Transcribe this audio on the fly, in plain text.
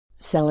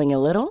Selling a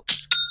little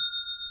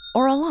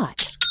or a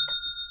lot?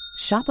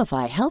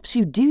 Shopify helps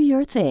you do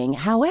your thing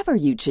however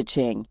you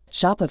cha-ching.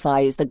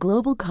 Shopify is the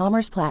global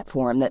commerce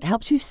platform that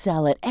helps you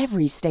sell at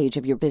every stage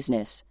of your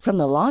business. From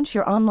the launch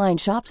your online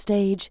shop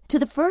stage to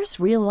the first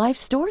real-life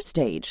store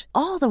stage,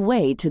 all the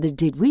way to the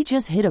did we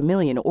just hit a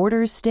million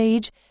orders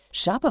stage.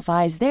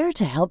 Shopify is there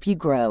to help you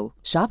grow.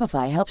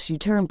 Shopify helps you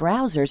turn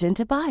browsers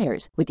into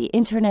buyers with the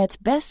internet's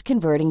best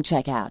converting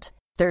checkout.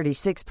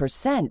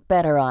 36%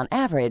 better on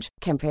average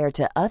compared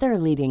to other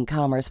leading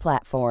commerce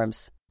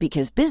platforms.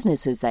 Because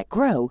businesses that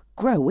grow,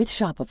 grow with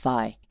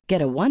Shopify.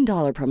 Get a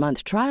 $1 per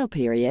month trial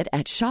period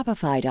at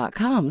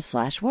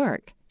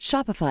shopify.com/work.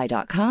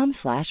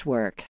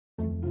 Shopify.com/work.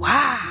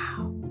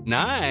 Wow.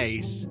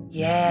 Nice.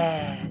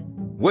 Yeah.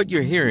 What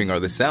you're hearing are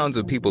the sounds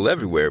of people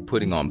everywhere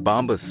putting on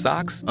Bombas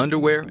socks,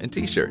 underwear, and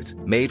T-shirts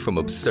made from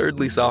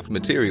absurdly soft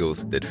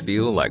materials that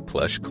feel like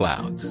plush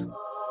clouds.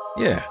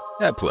 Yeah,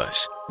 that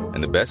plush.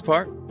 And the best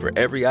part? For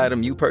every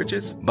item you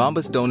purchase,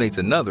 Bombas donates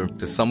another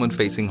to someone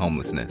facing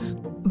homelessness.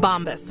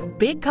 Bombas.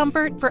 Big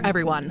comfort for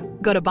everyone.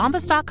 Go to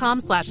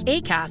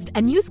bombas.com/ACAST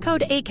and use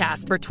code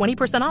ACAST for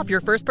 20% off your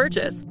first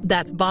purchase.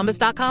 That's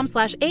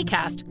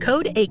bombas.com/ACAST.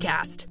 Code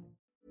ACAST.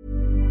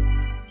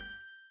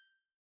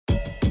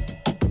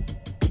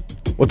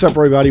 What's up,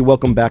 everybody?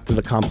 Welcome back to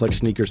the Complex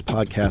Sneakers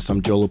Podcast.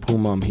 I'm Joe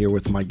LaPuma. I'm here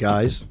with my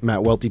guys.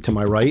 Matt Welty to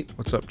my right.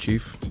 What's up,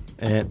 Chief?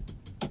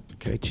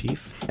 Okay,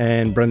 Chief.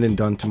 And Brendan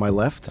Dunn to my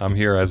left. I'm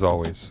here as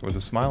always with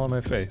a smile on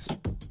my face.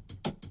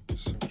 Okay.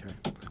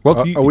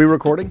 Well, are we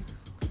recording?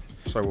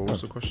 Sorry, what was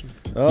the question?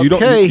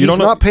 Okay, he's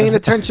not paying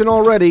attention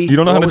already. You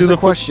don't know how to do the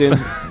question.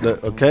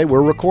 Okay,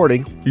 we're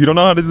recording. You don't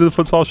know how to do the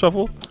futsal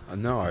shuffle?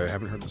 No, I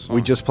haven't heard the song.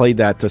 We just played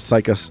that to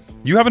psych us.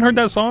 You haven't heard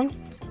that song?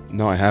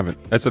 No, I haven't.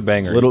 That's a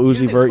banger. Little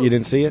Uzi Vert, you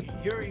didn't see it?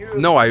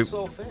 No, I.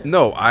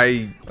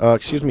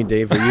 Excuse me,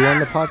 Dave. Are you on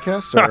the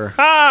podcast? Or?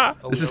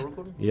 This is.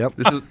 Yep.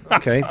 This is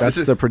okay. That's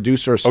the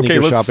producer of Sneaker Okay,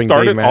 let's Shopping,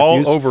 start Dave it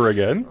Matthews. all over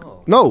again.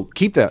 No,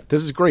 keep that.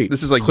 This is great.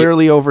 This is like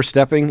clearly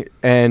overstepping.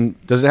 And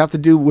does it have to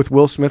do with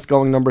Will Smith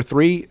going number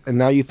 3? And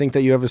now you think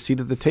that you have a seat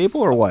at the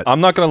table, or what?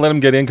 I'm not going to let him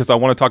get in because I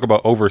want to talk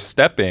about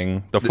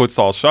overstepping the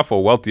futsal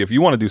shuffle. Welty, if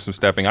you want to do some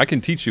stepping, I can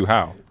teach you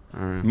how.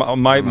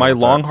 My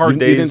long hard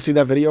days. You didn't see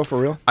that video for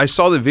real? I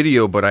saw the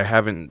video, but I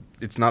haven't.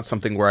 It's not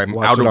something where I'm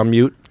Watch out it on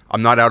mute.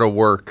 I'm not out of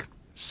work,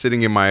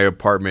 sitting in my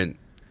apartment,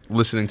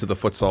 listening to the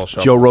futsal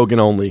shuffle. Joe Rogan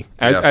only.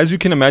 As you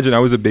can imagine, I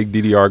was a big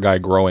DDR guy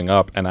growing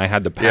up, and I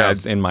had the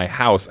pads in my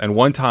house. And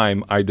one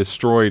time, I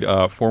destroyed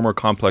a former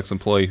Complex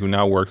employee who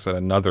now works at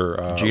another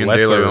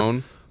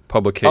lesser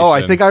publication. Oh,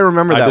 I think I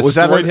remember that. I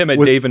destroyed him at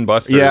Dave &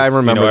 Buster's. Yeah, I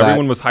remember that.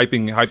 Everyone was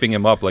hyping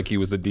him up like he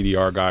was a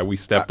DDR guy. We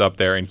stepped up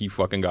there, and he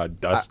fucking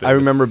got dusted. I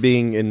remember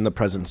being in the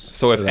presence.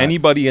 So if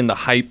anybody in the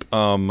hype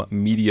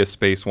media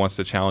space wants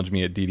to challenge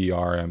me at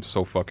DDR, I'm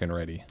so fucking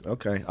ready.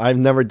 Okay. I've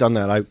never done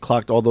that. I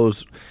clocked all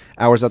those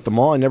hours at the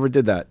mall. I never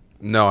did that.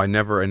 No, I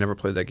never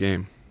played that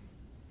game.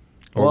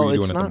 What were you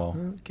doing at the mall?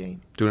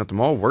 Game. Doing at the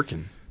mall,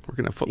 working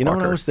at Foot You know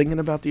Locker. what I was thinking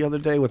about the other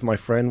day with my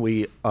friend?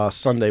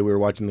 Sunday we were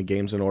watching the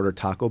games and ordered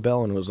Taco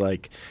Bell, and it was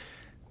like,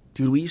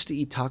 dude, we used to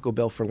eat Taco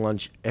Bell for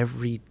lunch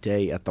every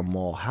day at the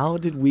mall. How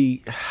did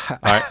we?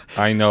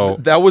 I know.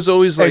 That was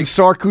always like and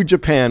Sarku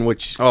Japan,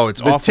 which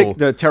it's awful.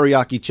 The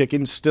teriyaki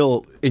chicken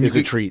still is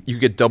a treat. You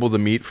get double the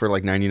meat for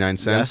like 99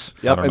 cents.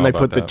 Yes. Yep. I don't And know they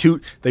put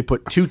about they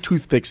put 2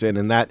 toothpicks in,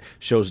 and that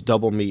shows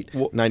double meat,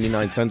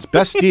 99 cents.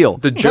 Best deal.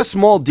 The best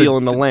small deal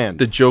in the land.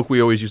 The joke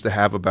we always used to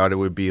have about it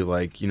would be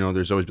like,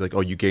 there's always be like,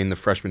 oh, you gained the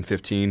freshman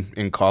 15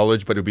 in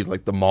college, but it'd be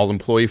like the mall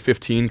employee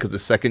 15 because the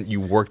second you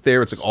work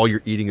there, it's like all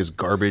you're eating is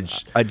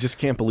garbage. I just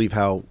can't believe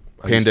how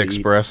Panda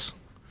Express.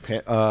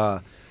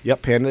 Panda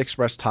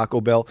Express,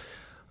 Taco Bell,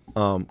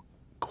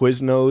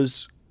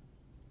 Quiznos.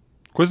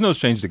 Quiznos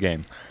changed the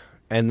game.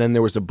 And then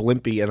there was a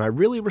Blimpie, and I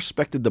really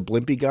respected the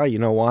Blimpie guy. You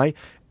know why?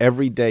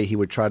 Every day he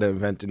would try to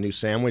invent a new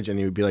sandwich, and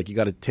he would be like, you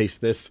got to taste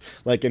this.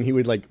 And he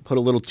would put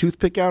a little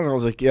toothpick out, and I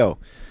was like, yo,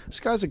 this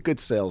guy's a good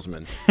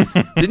salesman.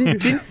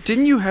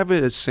 Didn't you have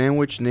a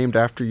sandwich named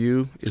after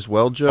you as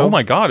well, Joe? Oh,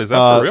 my God. Is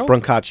that for real?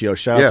 Brancaccio.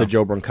 Shout out to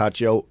Joe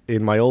Brancaccio.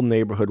 In my old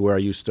neighborhood where I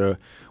used to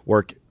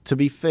work, to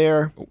be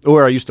fair,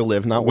 where I used to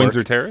live, not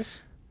Windsor work.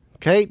 Terrace?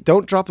 Okay,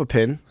 don't drop a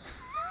pin.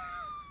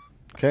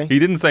 Okay? He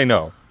didn't say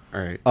no.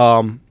 All right.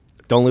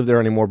 Don't live there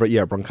anymore, but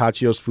yeah,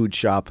 Brancaccio's food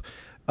shop.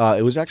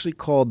 It was actually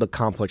called the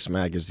Complex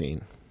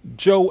Magazine.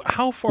 Joe,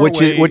 how far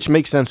away? Which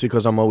makes sense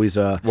because I'm always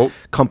a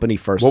company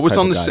first. What was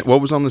type on of the guy.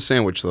 What was on the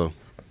sandwich though?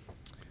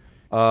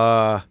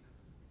 I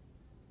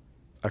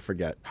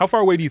forget. How far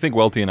away do you think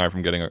Welty and I are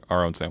from getting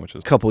our own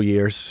sandwiches? Couple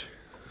years.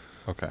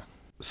 Okay.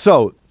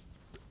 So,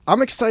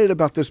 I'm excited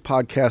about this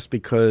podcast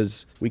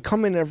because we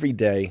come in every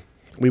day.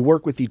 We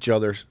work with each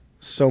other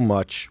so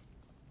much.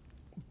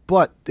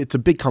 But it's a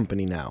big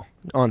company now.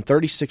 On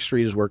 36th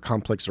Street is where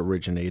Complex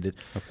originated.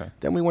 Okay.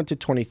 Then we went to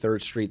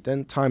 23rd Street,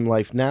 then Time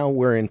Life. Now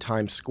we're in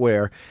Times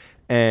Square.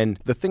 And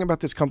the thing about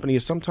this company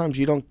is sometimes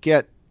you don't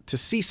get to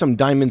see some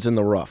diamonds in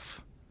the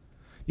rough.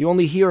 You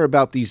only hear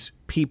about these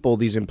people,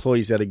 these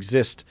employees that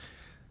exist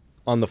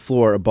on the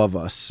floor above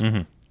us.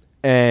 Mm-hmm.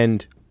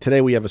 And Today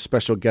we have a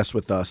special guest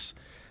with us.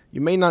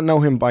 You may not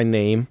know him by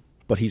name,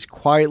 but he's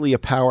quietly a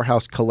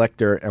powerhouse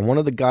collector and one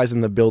of the guys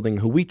in the building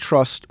who we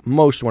trust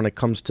most when it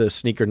comes to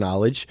sneaker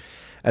knowledge,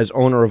 as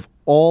owner of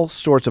all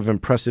sorts of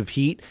impressive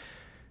heat.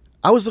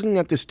 I was looking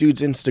at this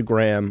dude's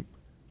Instagram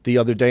the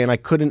other day, and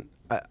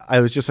I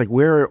was just like,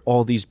 where are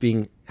all these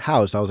being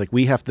housed? I was like,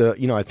 we have to,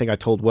 I think I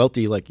told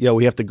Welty, like,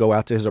 we have to go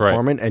out to his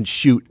apartment and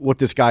shoot what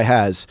this guy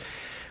has.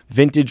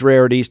 Vintage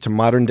rarities to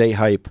modern day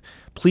hype.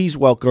 Please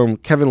welcome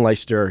Kevin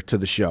Leister to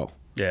the show.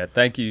 Yeah,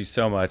 thank you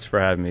so much for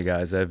having me,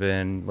 guys. I've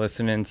been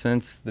listening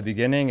since the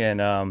beginning,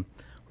 and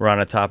we're on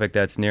a topic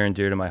that's near and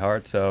dear to my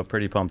heart, so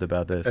pretty pumped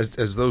about this.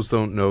 As those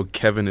don't know,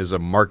 Kevin is a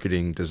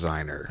marketing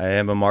designer. I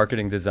am a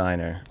marketing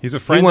designer. He's a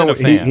friend and a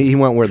fan. He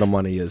went where the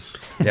money is.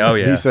 Oh,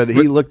 yeah. He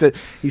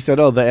said,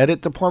 oh, the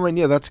edit department,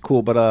 yeah, that's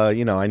cool, but,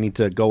 I need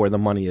to go where the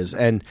money is.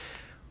 And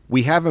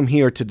we have him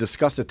here to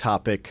discuss a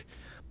topic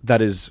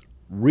that is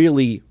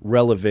really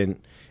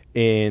relevant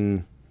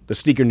in the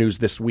sneaker news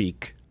this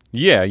week.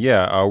 Yeah.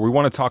 We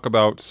want to talk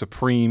about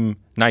Supreme,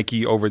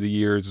 Nike over the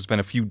years. It's been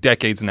a few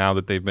decades now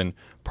that they've been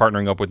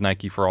partnering up with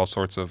Nike for all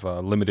sorts of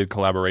limited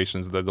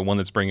collaborations. The one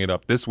that's bringing it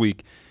up this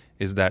week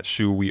is that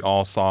shoe we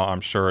all saw,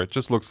 I'm sure. It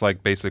just looks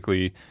like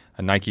basically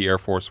a Nike Air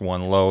Force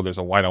One low. There's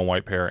a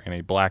white-on-white pair and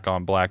a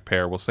black-on-black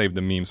pair. We'll save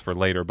the memes for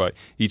later, but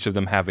each of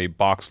them have a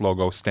box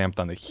logo stamped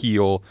on the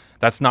heel.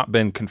 That's not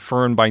been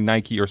confirmed by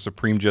Nike or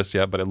Supreme just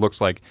yet, but it looks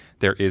like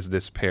there is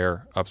this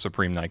pair of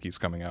Supreme Nikes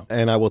coming out.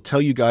 And I will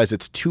tell you guys,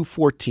 it's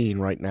 2:14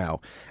 right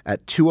now.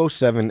 At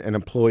 2:07, an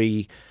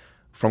employee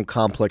from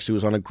Complex who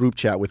was on a group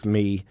chat with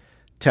me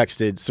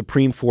texted,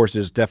 Supreme Force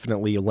is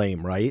definitely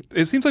lame, right?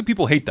 It seems like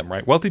people hate them,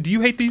 right? Welty, do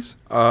you hate these?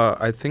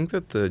 I think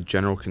that the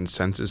general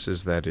consensus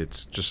is that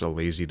it's just a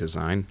lazy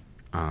design.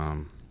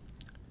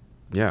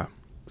 Yeah.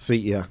 See,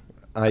 yeah.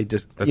 I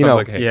just, that sounds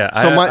like hate. Yeah,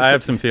 so I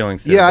have some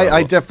feelings too. Yeah,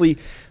 I definitely.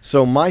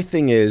 So my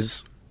thing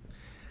is,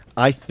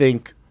 I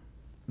think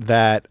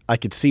that I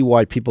could see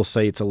why people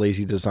say it's a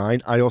lazy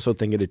design. I also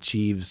think it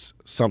achieves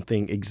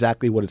something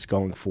exactly what it's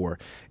going for.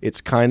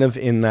 It's kind of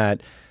in that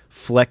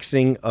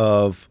flexing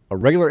of a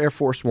regular Air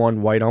Force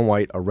One, white on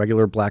white, a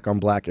regular black on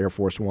black Air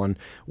Force One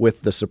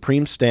with the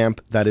Supreme stamp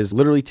that is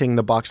literally taking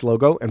the box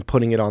logo and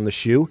putting it on the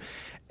shoe.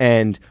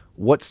 And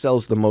what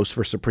sells the most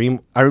for Supreme?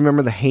 I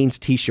remember the Hanes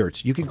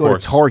t-shirts. You could go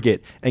to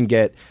Target and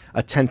get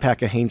a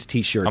 10-pack of Hanes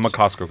t-shirts. I'm a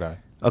Costco guy.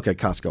 Okay,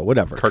 Costco,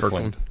 whatever.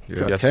 Kirkland.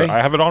 Yeah. Yes, sir.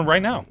 I have it on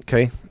right now.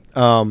 Okay.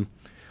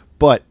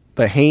 But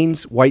the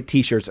Hanes white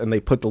t-shirts, and they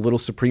put the little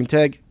Supreme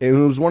tag, it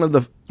was one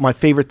of my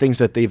favorite things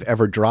that they've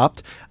ever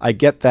dropped. I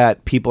get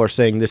that people are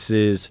saying this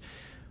is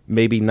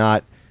maybe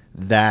not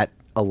that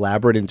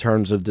elaborate in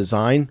terms of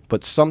design,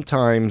 but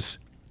sometimes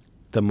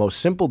the most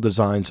simple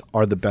designs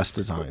are the best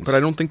designs. But I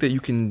don't think that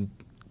you can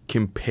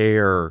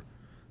compare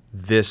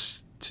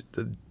this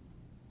to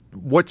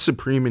what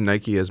Supreme and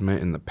Nike has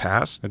meant in the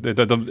past.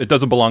 It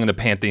doesn't belong in the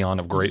pantheon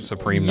of great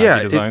Supreme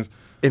Nike designs.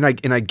 And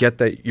I get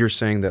that you're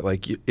saying that,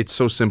 like, it's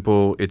so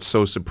simple, it's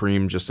so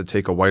Supreme just to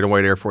take a white on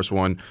white Air Force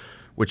One,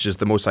 which is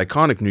the most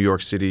iconic New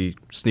York City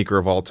sneaker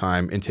of all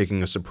time, and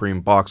taking a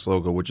Supreme box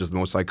logo, which is the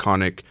most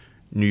iconic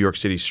New York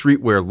City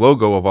streetwear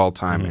logo of all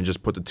time, and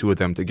just put the two of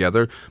them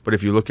together. But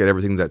if you look at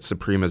everything that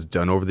Supreme has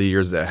done over the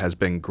years that has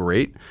been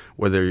great,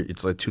 whether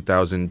it's like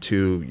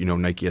 2002,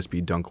 Nike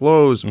SB Dunk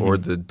Lows or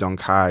the Dunk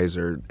Highs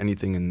or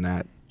anything in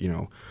that,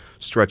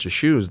 stretch of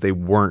shoes, they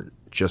weren't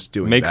just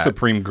doing Make that.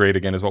 Supreme great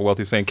again is what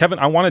Welty's saying. Kevin,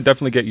 I want to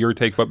definitely get your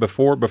take, but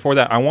before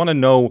that, I want to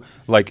know,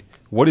 like,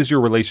 what is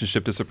your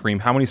relationship to Supreme?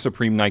 How many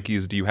Supreme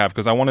Nikes do you have?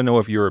 Because I want to know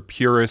if you're a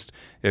purist,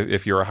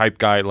 if you're a hype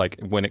guy, like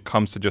when it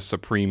comes to just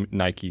Supreme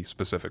Nike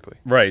specifically.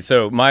 Right.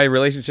 So my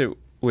relationship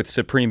with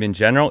Supreme in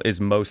general is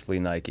mostly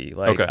Nike.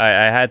 Like, okay.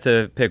 I had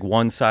to pick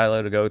one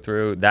silo to go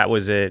through. That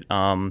was it.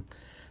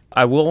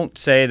 I won't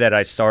say that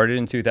I started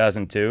in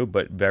 2002,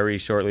 but very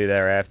shortly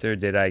thereafter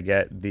did I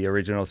get the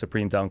original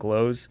Supreme Dunk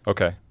Lows.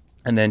 Okay.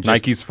 And then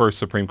Nike's first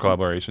Supreme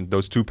collaboration,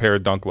 those two pair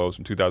of Dunk Lows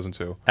from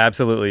 2002.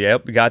 Absolutely.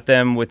 Yep. Got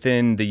them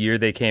within the year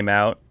they came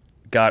out.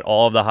 Got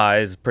all of the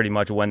highs pretty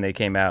much when they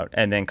came out,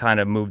 and then kind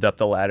of moved up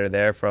the ladder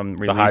there from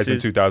releases. The highs in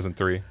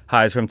 2003.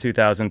 Highs from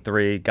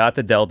 2003. Got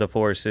the Delta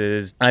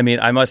Forces. I mean,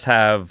 I must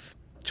have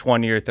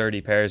 20 or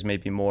 30 pairs,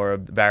 maybe more,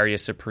 of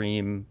various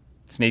Supreme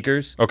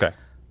sneakers. Okay.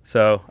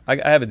 So I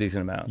have a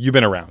decent amount. You've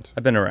been around.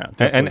 I've been around.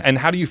 And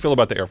how do you feel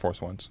about the Air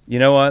Force Ones? You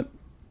know what?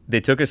 They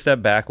took a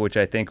step back, which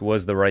I think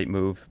was the right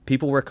move.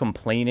 People were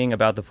complaining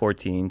about the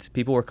 14s.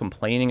 People were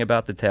complaining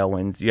about the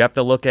tailwinds. You have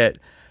to look at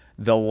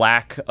the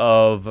lack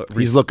of...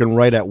 He's looking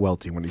right at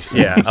Welty when he says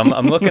Yeah,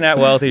 I'm looking at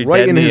Welty.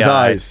 right in his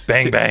eyes.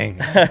 Bang,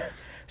 bang.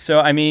 So,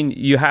 I mean,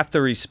 you have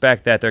to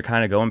respect that they're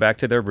kind of going back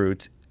to their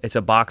roots. It's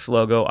a box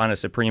logo on a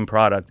Supreme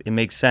product. It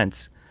makes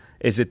sense.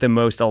 Is it the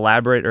most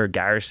elaborate or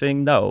garish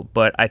thing? No,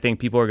 but I think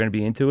people are going to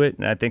be into it,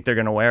 and I think they're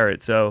going to wear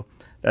it. So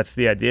that's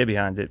the idea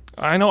behind it.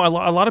 I know a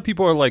lot of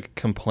people are like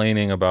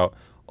complaining about,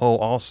 oh,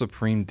 all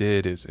Supreme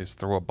did is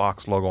throw a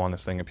box logo on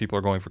this thing, and people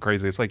are going for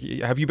crazy. It's like,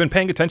 have you been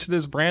paying attention to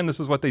this brand? This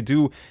is what they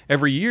do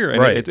every year, and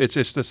right. It's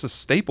just a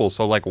staple.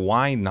 So, like,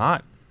 why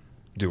not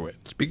do it.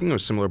 Speaking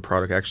of similar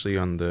product, actually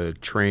on the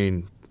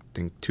train, I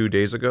think 2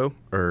 days ago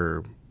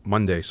or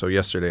Monday, so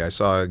yesterday, I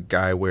saw a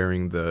guy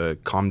wearing the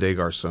Comme des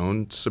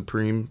Garçons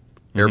Supreme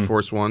Air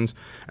Force Ones.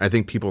 And I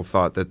think people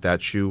thought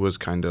that shoe was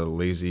kind of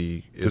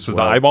lazy. This is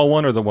the eyeball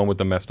one or the one with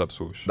the messed up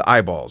swoosh? The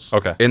eyeballs.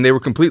 Okay. And they were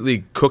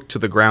completely cooked to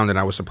the ground, and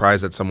I was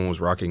surprised that someone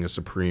was rocking a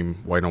Supreme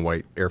white on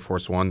white Air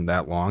Force One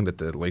that long, that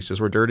the laces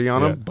were dirty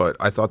on them. But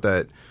I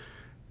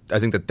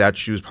think that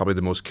shoe is probably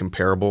the most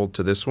comparable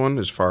to this one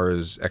as far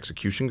as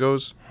execution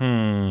goes.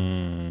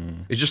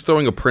 It's just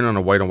throwing a print on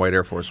a white on white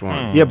Air Force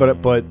One. Yeah,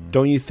 but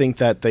don't you think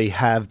that they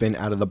have been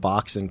out of the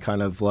box and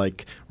kind of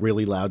like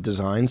really loud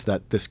designs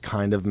that this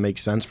kind of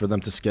makes sense for them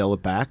to scale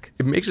it back?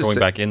 It makes Going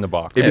back in the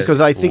box.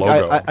 Because I think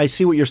Logo. I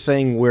see what you're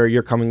saying where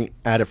you're coming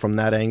at it from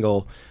that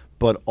angle,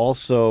 but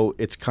also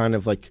it's kind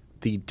of like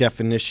the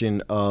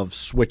definition of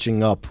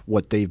switching up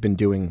what they've been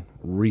doing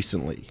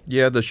recently.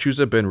 Yeah, the shoes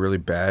have been really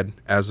bad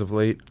as of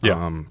late.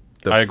 Yeah.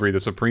 I agree. The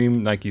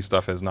Supreme Nike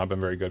stuff has not been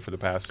very good for the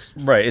past.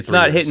 Right. It's 3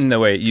 not years. hitting the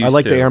way it used to. I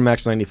like the Air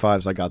Max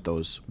 95s. I got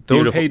those.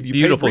 Beautiful, You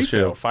beautiful paid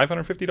retail, shoe.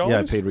 $550? Yeah,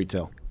 I paid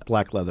retail.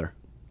 Black leather.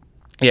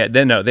 Yeah,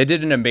 they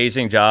did an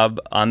amazing job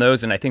on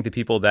those, and I think the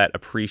people that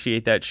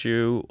appreciate that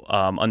shoe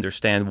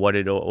understand what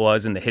it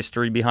was and the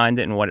history behind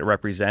it and what it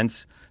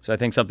represents. So I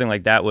think something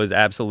like that was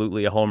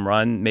absolutely a home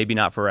run. Maybe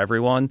not for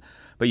everyone,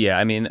 but yeah,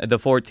 I mean the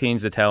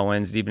 14s, the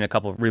Tailwinds, and even a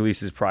couple of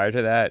releases prior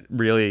to that,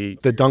 really.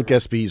 The Dunk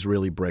SBs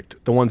really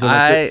bricked. The ones in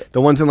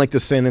the ones in like the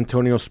San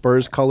Antonio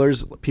Spurs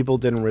colors, people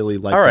didn't really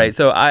like. All right, them.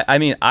 so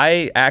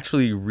I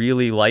actually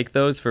really like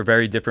those for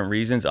very different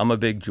reasons. I'm a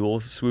big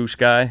jewel swoosh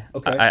guy.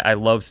 Okay. I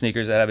love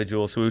sneakers that have a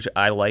jewel swoosh.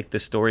 I like the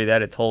story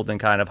that it told and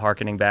kind of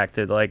harkening back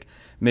to like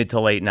mid to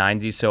late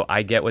 90s. So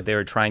I get what they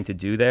were trying to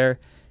do there.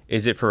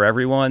 Is it for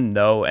everyone?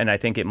 No, and I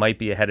think it might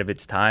be ahead of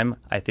its time.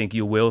 I think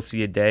you will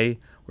see a day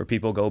where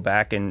people go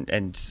back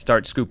and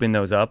start scooping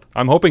those up.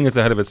 I'm hoping it's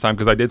ahead of its time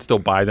because I did still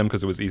buy them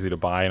because it was easy to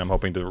buy, and I'm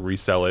hoping to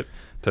resell it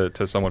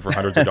to someone for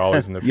hundreds of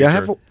dollars in the future.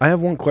 Yeah, I have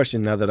one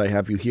question now that I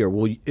have you here.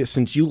 Well,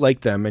 since you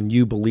like them and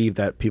you believe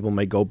that people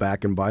may go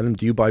back and buy them,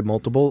 do you buy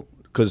multiple?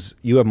 Because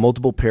you have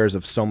multiple pairs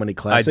of so many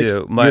classics. I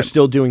do. You're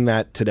still doing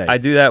that today. I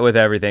do that with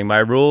everything. My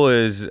rule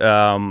is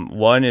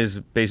 1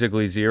 is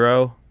basically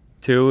 0.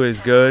 2 is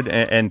good,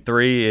 and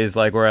 3 is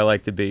like where I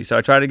like to be. So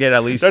I try to get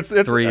at least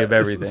 3 of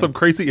everything. Some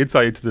crazy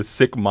insight into the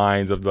sick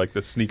minds of like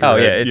the sneaker. Oh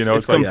yeah, it's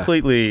it's like,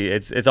 completely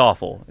it's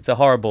awful. It's a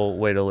horrible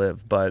way to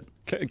live. But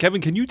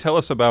Kevin, can you tell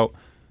us about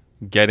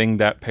getting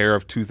that pair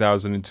of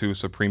 2002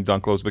 Supreme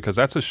Dunk Lows? Because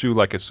that's a shoe,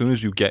 like as soon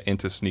as you get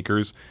into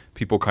sneakers,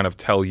 people kind of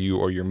tell you,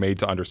 or you're made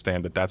to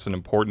understand that that's an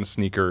important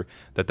sneaker,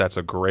 that's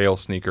a grail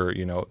sneaker.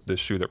 You know, the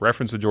shoe that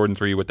referenced the Jordan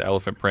 3 with the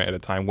elephant print at a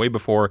time way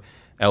before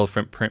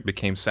elephant print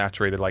became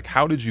saturated. Like,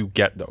 how did you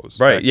get those?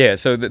 Right, yeah.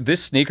 So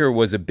this sneaker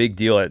was a big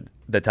deal at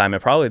the time,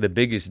 and probably the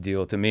biggest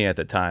deal to me at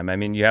the time. I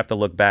mean, you have to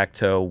look back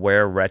to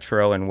where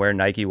retro and where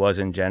Nike was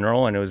in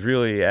general, and it was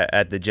really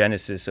at the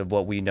genesis of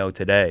what we know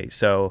today.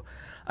 So,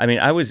 I mean,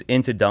 I was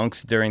into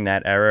dunks during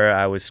that era.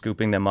 I was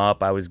scooping them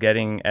up. I was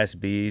getting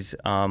SBs.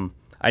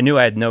 I knew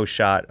I had no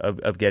shot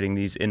of getting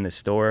these in the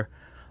store.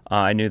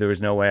 I knew there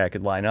was no way I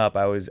could line up.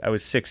 I was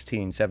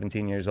 16,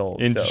 17 years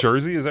old. In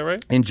Jersey, is that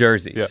right? In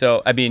Jersey. Yeah.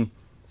 So, I mean,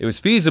 it was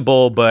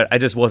feasible, but I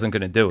just wasn't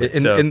going to do it.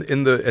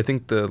 I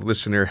think the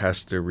listener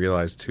has to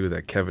realize too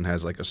that Kevin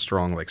has like a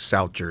strong like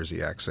South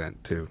Jersey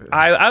accent too.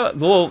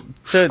 Well,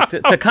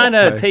 to kind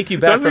of take you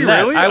back Does he from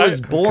that, really? I was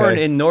born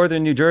in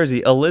northern New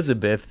Jersey,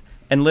 Elizabeth,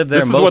 and lived there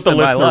This is most what the of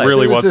my listener life.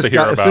 really As soon as wants to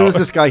hear As soon as about.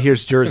 this guy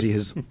hears Jersey,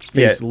 his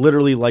face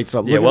literally lights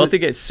up. Yeah, Look at Welty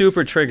gets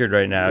super triggered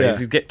right now. Yeah.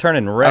 He's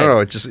turning red. I don't know.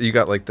 It just you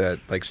got like that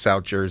like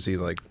South Jersey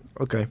like.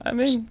 Okay. I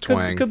mean,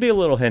 twang. could be a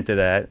little hint of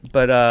that,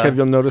 but Kev,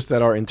 you'll notice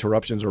that our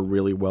interruptions are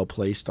really well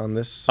placed on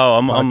this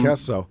I'm- podcast.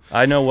 So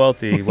I know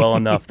Welty well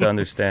enough to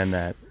understand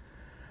that.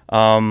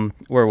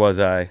 Where was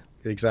I?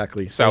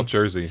 exactly. South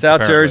Jersey.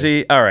 South apparently.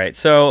 Jersey. All right.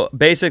 So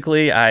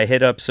basically, I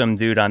hit up some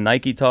dude on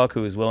Nike Talk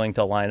who was willing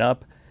to line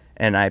up,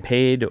 and I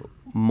paid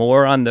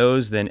more on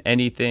those than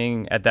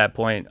anything at that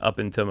point up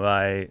into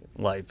my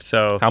life.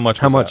 So How much?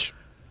 How was much?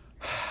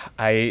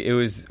 it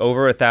was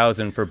over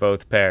 $1,000 for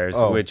both pairs,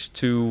 Oh. which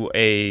to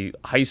a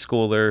high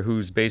schooler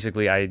who's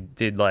basically I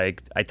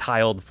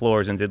tiled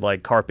floors and did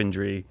like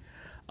carpentry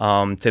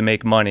to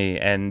make money,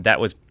 and that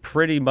was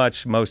pretty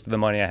much most of the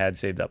money I had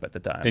saved up at the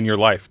time. that? In your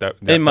life? That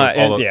in my was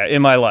all of- in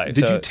my life.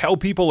 Did So- you tell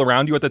people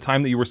around you at the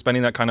time that you were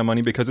spending that kind of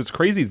money? Because it's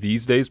crazy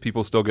these days.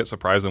 People still get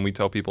surprised when we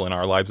tell people in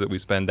our lives that we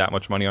spend that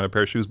much money on a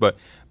pair of shoes. But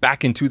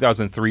back in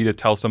 2003, to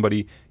tell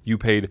somebody you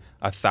paid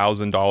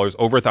 $1,000,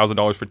 over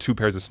 $1,000 for 2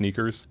 pairs of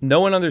sneakers. No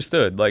one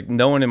understood. Like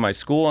no one in my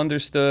school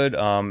understood.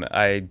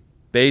 I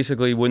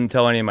basically wouldn't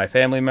tell any of my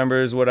family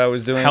members what I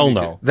was doing. Hell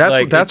no.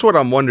 That's what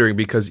I'm wondering,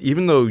 because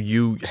even though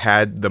you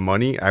had the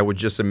money, I would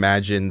just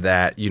imagine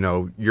that,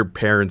 your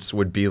parents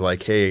would be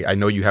like, hey, I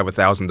know you have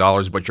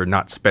 $1,000, but you're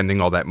not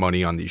spending all that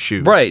money on these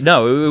shoes. Right.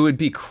 No, it would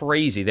be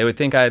crazy. They would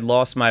think I had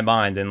lost my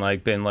mind and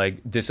been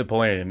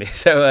disappointed in me.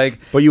 So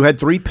But you had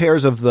 3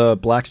 pairs of the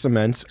black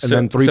cements and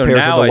then 3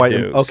 pairs of the white.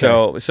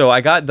 Okay. So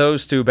I got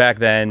those 2 back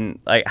then.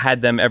 I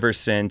had them ever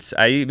since.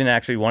 I even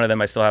actually, one of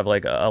them I still have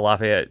a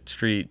Lafayette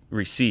Street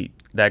receipt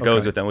that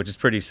goes with them, which is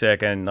pretty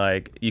sick, and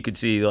you could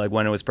see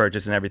when it was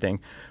purchased and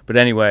everything. But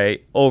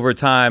anyway, over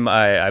time,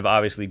 I've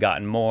obviously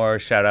gotten more.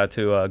 Shout out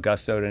to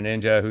Gusto the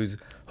Ninja, who's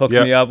hooked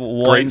me up.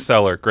 Great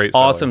seller,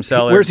 awesome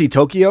seller. Where's he?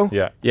 Tokyo?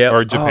 Yeah,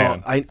 or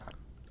Japan.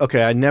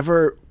 I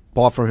never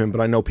bought from him,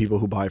 but I know people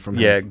who buy from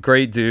him. Yeah,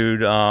 great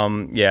dude.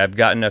 I've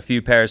gotten a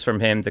few pairs from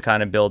him to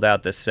kind of build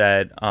out the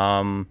set.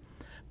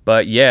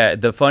 But yeah,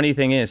 the funny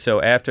thing is,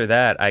 so after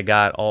that, I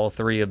got all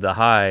 3 of the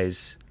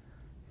highs,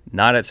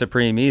 not at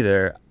Supreme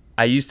either.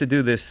 I used to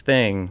do this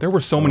thing. There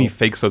were so many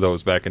fakes of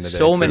those back in the day.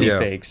 So many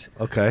fakes.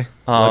 Okay,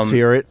 let's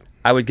hear it.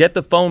 I would get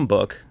the phone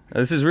book.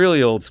 This is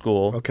really old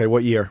school. Okay,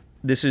 what year?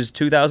 This is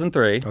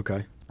 2003.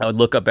 Okay. I would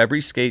look up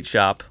every skate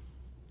shop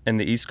in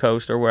the East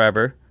Coast or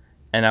wherever,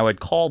 and I would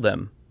call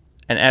them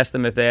and ask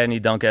them if they had any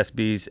Dunk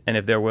SBs and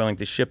if they're willing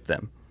to ship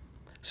them.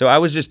 So I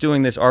was just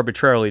doing this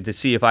arbitrarily to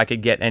see if I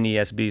could get any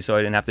SB so I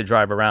didn't have to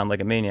drive around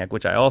like a maniac,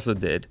 which I also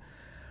did.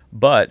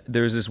 But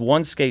there's this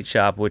one skate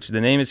shop, which the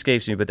name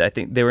escapes me, but I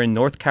think they were in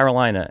North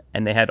Carolina,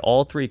 and they had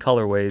all 3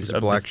 colorways. Is it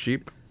Black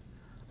Sheep?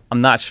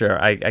 I'm not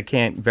sure. I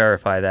can't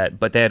verify that.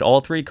 But they had all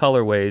 3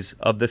 colorways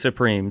of the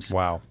Supremes.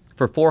 Wow.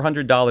 For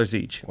 $400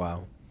 each.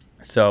 Wow.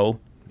 So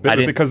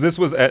because this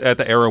was at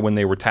the era when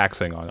they were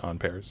taxing on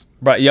pairs.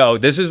 Right.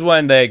 This is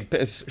when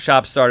the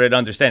shops started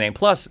understanding.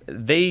 Plus,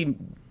 they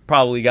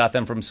probably got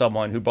them from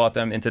someone who brought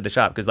them into the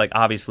shop because,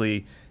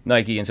 obviously,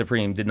 Nike and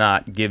Supreme did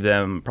not give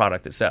them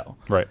product to sell.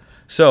 Right.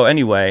 So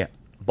anyway,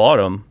 bought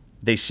them.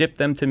 They shipped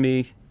them to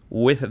me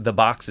with the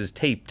boxes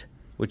taped,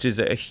 which is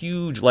a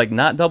huge,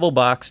 not double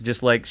box,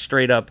 just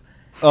straight up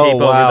tape over the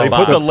box. They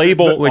put the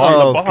label on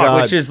the box.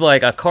 God. Which is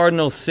a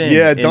cardinal sin.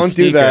 Yeah, in don't do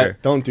sneaker.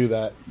 that. Don't do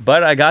that.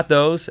 But I got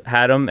those,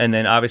 had them, and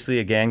then obviously,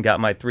 again, got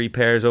my 3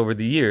 pairs over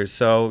the years.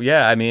 So,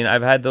 yeah,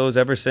 I've had those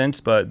ever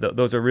since, but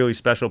those are really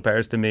special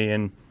pairs to me.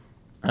 And,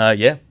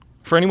 yeah.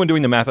 For anyone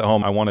doing the math at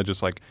home, I want to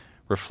just,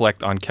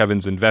 reflect on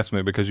Kevin's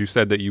investment, because you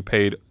said that you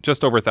paid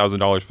just over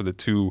 $1,000 for the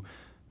 2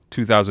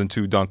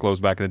 2002 Dunk Lows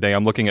back in the day.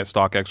 I'm looking at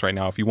StockX right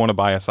now. If you want to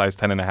buy a size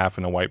 10.5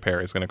 in a white pair,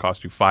 it's going to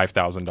cost you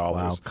 $5,000.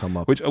 Wow, come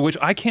up. Which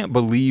I can't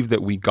believe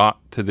that we got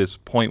to this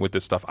point with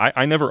this stuff.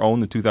 I never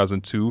owned the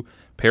 2002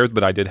 pairs,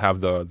 but I did have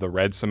the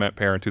red cement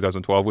pair in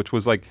 2012, which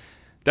was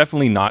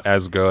definitely not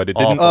as good. It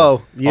didn't.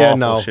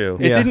 Awful shoe.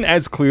 It didn't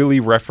as clearly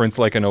reference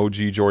an OG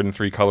Jordan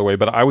 3 colorway,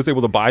 but I was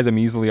able to buy them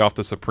easily off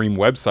the Supreme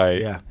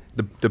website. Yeah.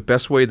 The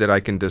best way that I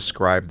can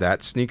describe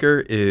that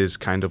sneaker is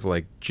kind of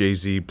like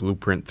Jay-Z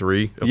Blueprint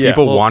 3. Of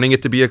people wanting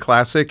it to be a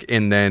classic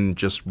and then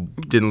just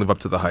didn't live up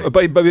to the hype.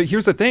 But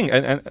here's the thing,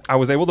 and I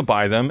was able to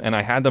buy them, and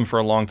I had them for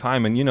a long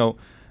time, and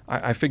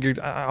I figured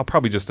I'll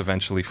probably just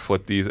eventually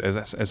flip these.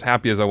 As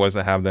happy as I was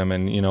to have them,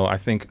 and I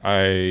think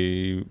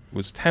I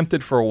was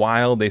tempted for a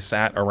while. They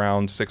sat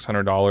around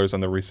 $600 on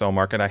the resale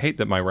market. I hate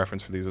that my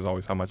reference for these is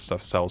always how much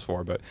stuff sells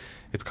for, but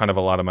it's kind of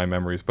a lot of my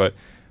memories. But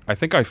I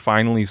think I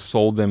finally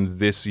sold them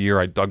this year.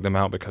 I dug them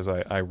out because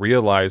I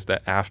realized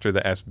that after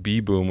the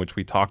SB boom, which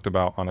we talked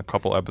about on a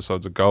couple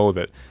episodes ago,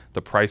 that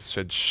the price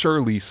had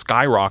surely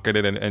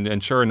skyrocketed,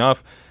 and sure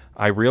enough,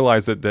 I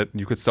realized that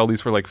you could sell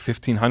these for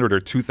 $1,500 or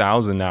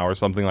 $2,000 now or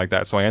something like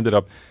that. So I ended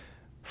up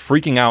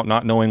freaking out,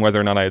 not knowing whether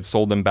or not I had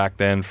sold them back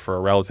then for a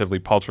relatively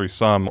paltry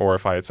sum or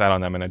if I had sat on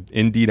them. And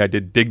indeed, I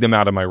did dig them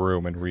out of my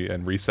room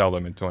and resell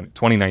them in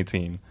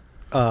 2019.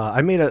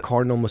 I made a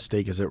cardinal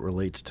mistake as it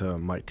relates to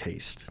my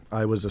taste.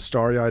 I was a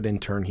starry-eyed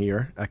intern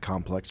here at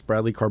Complex.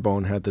 Bradley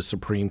Carbone had the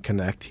Supreme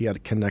Connect. He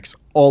had Connects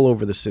all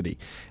over the city.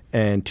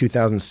 And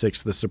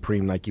 2006, the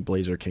Supreme Nike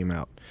Blazer came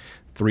out.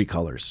 3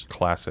 colors.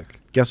 Classic.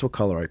 Guess what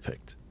color I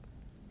picked?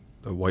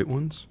 The white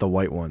ones? The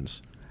white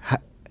ones.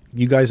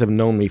 You guys have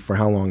known me for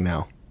how long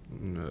now?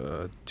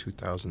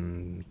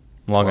 2000.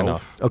 Long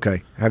enough.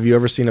 Okay. Have you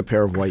ever seen a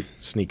pair of white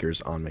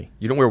sneakers on me?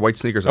 You don't wear white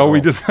sneakers at all. We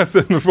discussed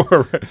it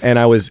before. And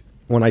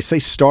when I say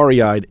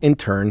starry-eyed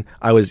intern,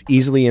 I was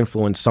easily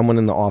influenced. Someone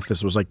in the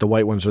office was like, the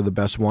white ones are the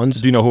best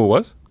ones. Do you know who it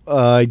was?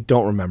 I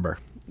don't remember.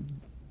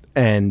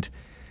 And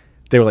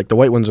they were like, the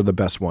white ones are the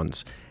best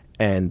ones.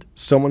 And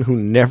someone who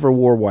never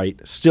wore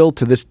white, still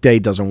to this day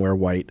doesn't wear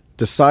white,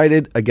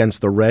 decided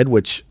against the red,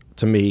 which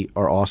to me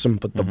are awesome,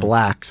 but the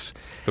blacks.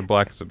 The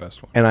black is the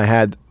best one. And I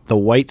had the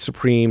white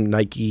Supreme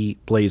Nike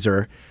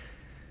Blazer,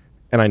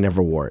 and I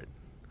never wore it.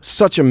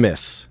 Such a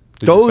miss.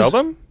 Did you sell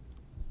them?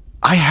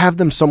 I have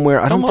them somewhere.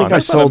 I don't think I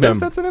sold them.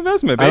 That's an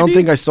investment, baby. I don't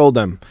think I sold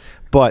them.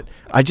 But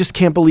I just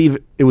can't believe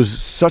it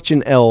was such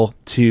an L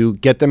to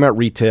get them at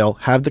retail,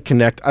 have the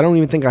Connect. I don't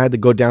even think I had to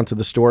go down to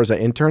the store as an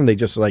intern. They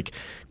just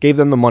gave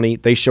them the money.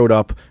 They showed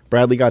up.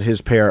 Bradley got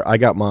his pair. I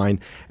got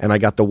mine. And I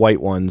got the white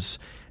ones.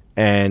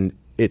 and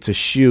it's a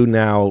shoe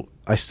now.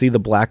 I see the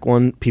black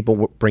one,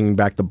 people bringing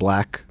back the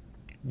black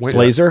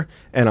blazer,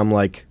 and I'm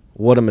like,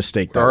 what a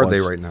mistake that was. Where are they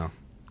right now?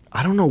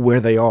 I don't know where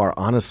they are,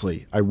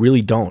 honestly. I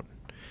really don't.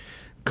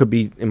 Could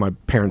be in my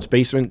parents'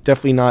 basement.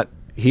 Definitely not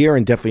here,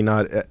 and definitely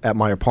not at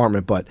my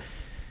apartment. But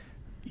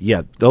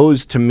yeah,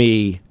 those to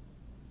me,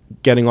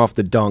 getting off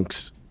the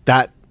Dunks,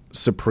 that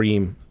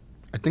Supreme.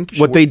 I think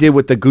what they did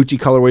with the Gucci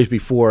colorways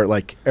before,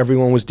 like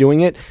everyone was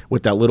doing it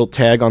with that little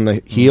tag on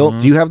the heel.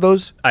 Do you have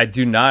those? I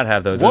do not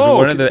have those.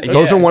 Whoa,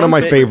 those are one of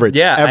my favorites.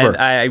 Yeah, ever.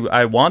 and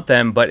I want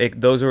them, but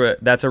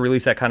that's a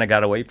release that kind of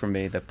got away from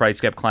me. The price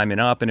kept climbing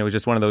up, and it was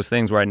just one of those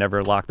things where I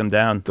never locked them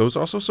down. Those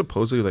also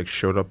supposedly like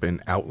showed up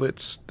in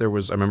outlets. I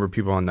remember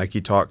people on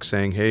Nike Talk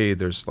saying, "Hey,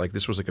 there's like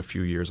this was like a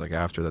few years like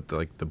after that,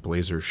 the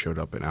Blazers showed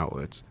up in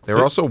outlets." They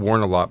were also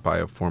worn a lot by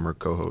a former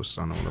co-host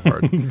on one of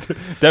our.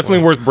 Definitely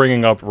worth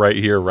bringing up right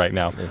here, right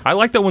now. I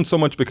like that one so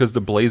much because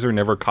the Blazer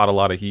never caught a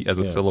lot of heat as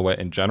a silhouette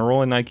in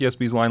general in Nike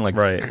SB's line. Like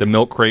the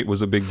Milk Crate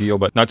was a big deal,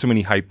 but not too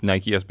many hype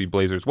Nike SB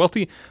Blazers.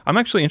 Welty, I'm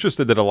actually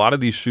interested that a lot of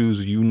these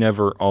shoes you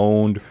never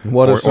owned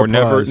or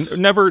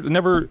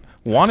never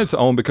wanted to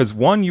own because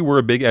one, you were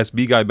a big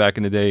SB guy back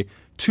in the day.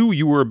 Two,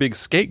 you were a big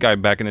skate guy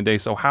back in the day.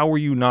 So how were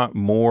you not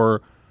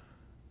more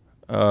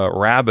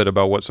rabid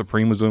about what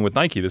Supreme was doing with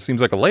Nike? This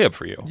seems like a layup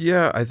for you.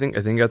 Yeah, I think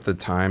at the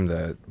time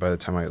by the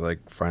time I like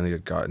finally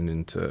had gotten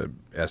into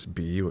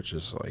SB, which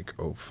is like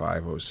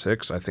 05,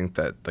 06, I think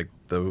that like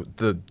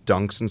the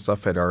Dunks and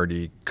stuff had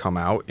already come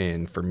out,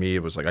 and for me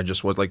it was like I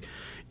just was like,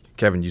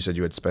 Kevin, you said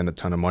you had spent a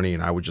ton of money,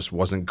 and I just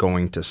wasn't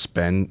going to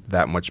spend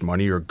that much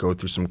money or go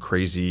through some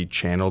crazy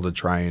channel to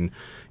try and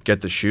get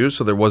the shoes,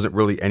 so there wasn't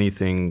really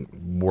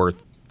anything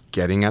worth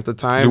getting at the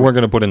time. You weren't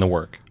going to put in the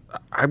work.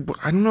 I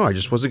don't know. I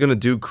just wasn't going to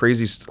do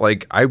crazy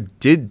like I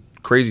did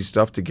crazy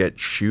stuff to get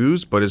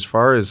shoes, but as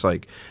far as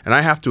like, and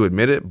I have to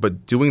admit it,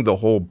 but doing the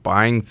whole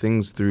buying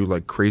things through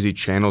like crazy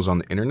channels on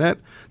the internet,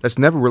 that's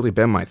never really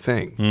been my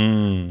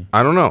thing.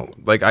 I don't know.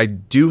 Like I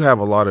do have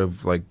a lot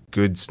of like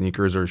good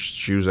sneakers or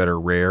shoes that are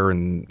rare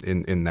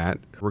in that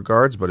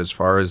regards, but as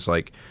far as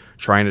like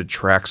trying to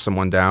track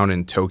someone down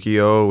in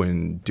Tokyo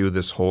and do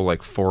this whole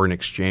like foreign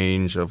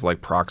exchange of like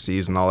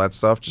proxies and all that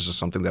stuff, just is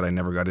something that I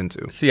never got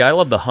into. See, I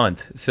love the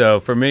hunt. So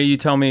for me, you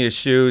tell me a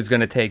shoe is going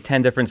to take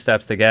 10 different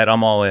steps to get,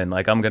 I'm all in.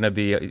 Like I'm going to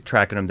be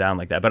tracking them down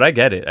like that. But I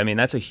get it. I mean,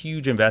 that's a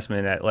huge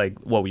investment at like,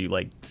 what were you,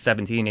 like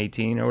 17,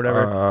 18 or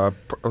whatever?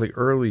 Like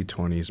early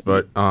 20s.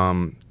 But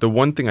the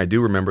one thing I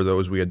do remember though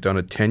is we had done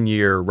a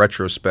 10-year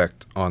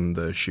retrospect on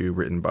the shoe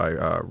written by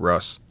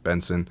Russ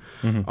Benson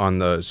on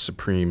the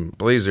Supreme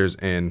Blazers,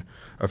 and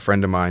a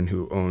friend of mine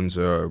who owns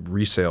a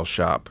resale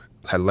shop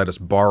had let us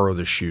borrow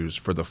the shoes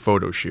for the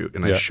photo shoot,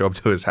 and I show up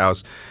to his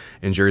house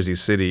in Jersey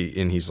City,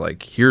 and he's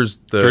like, here's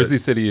the... Jersey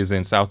City is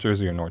in South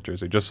Jersey or North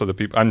Jersey? Just so the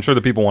people... I'm sure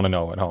the people want to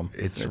know at home.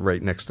 It's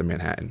right next to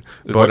Manhattan.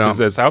 But is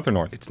it South or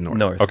North? It's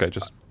North. Okay,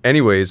 just...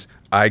 Anyways,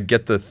 I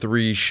get the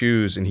 3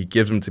 shoes, and he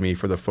gives them to me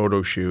for the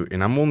photo shoot,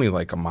 and I'm only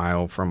like a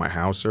mile from my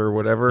house or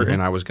whatever,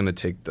 and I was going to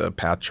take the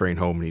PATH train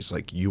home, and he's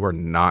like, you are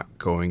not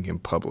going in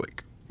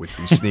public with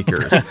these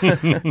sneakers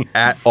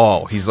at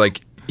all. He's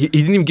like... He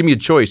didn't even give me a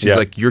choice. He's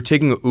like, you're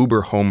taking an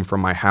Uber home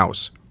from my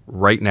house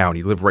right now. And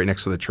he lived right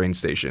next to the train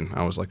station.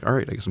 I was like, all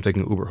right, I guess I'm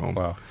taking an Uber home.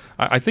 Wow.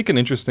 I think an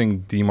interesting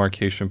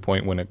demarcation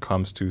point when it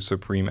comes to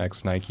Supreme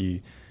X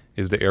Nike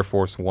is the Air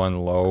Force One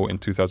Low in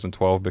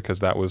 2012, because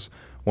that was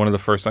one of the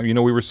first times. You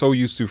know, we were so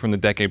used to from the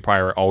decade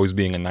prior always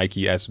being a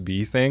Nike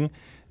SB thing.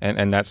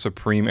 And that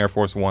Supreme Air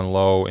Force One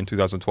Low in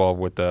 2012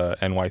 with the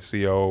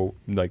NYCO,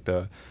 like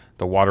the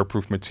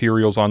waterproof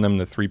materials on them,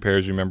 the 3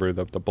 pairs, you remember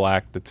the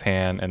black, the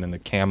tan, and then the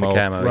camo. The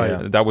camo, right.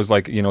 yeah. That was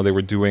like, you know, they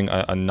were doing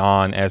a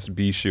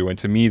non-SB shoe, and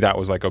to me that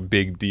was like a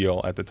big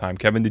deal at the time.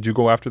 Kevin, did you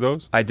go after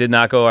those? I did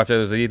not go after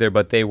those either,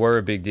 but they were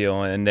a big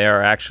deal, and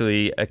they're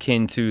actually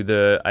akin to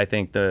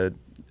the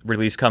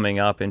release coming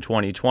up in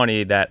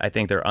 2020 that I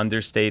think they're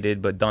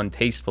understated but done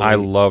tastefully. I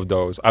love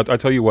those. I'll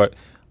tell you what,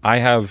 I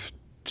have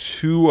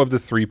 2 of the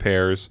 3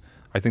 pairs.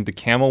 I think the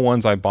camo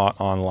ones I bought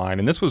online,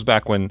 and this was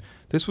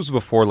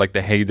before like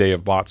the heyday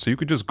of bots, so you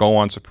could just go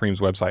on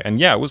Supreme's website, and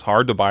yeah, it was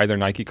hard to buy their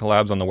Nike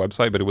collabs on the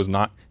website, but it was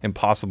not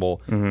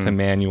impossible to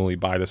manually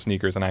buy the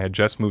sneakers. And I had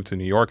just moved to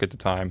New York at the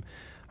time.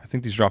 I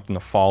think these dropped in the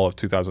fall of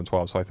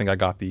 2012, so I think I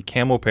got the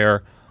camo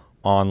pair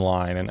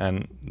online,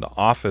 and the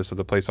office of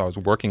the place I was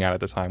working at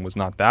the time was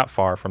not that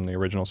far from the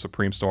original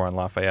Supreme store on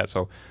Lafayette,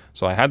 so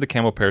I had the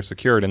camo pair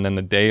secured, and then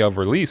the day of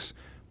release,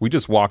 we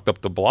just walked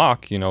up the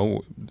block,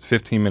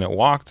 15-minute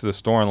walk to the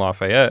store in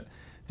Lafayette,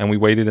 and we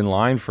waited in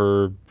line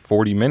for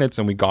 40 minutes,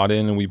 and we got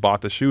in and we bought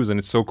the shoes. And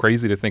it's so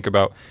crazy to think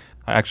about.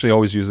 I actually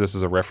always use this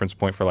as a reference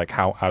point for like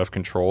how out of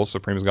control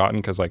Supreme's gotten,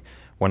 because like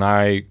when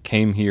I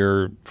came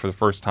here for the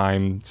first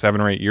time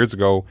 7 or 8 years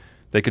ago,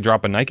 they could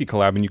drop a Nike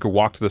collab and you could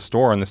walk to the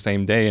store on the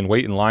same day and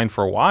wait in line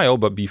for a while,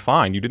 but be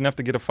fine. You didn't have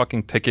to get a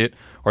fucking ticket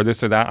or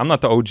this or that. I'm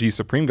not the OG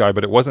Supreme guy,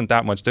 but it wasn't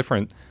that much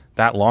different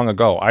that long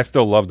ago. I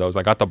still love those.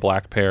 I got the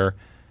black pair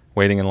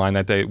waiting in line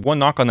that day. One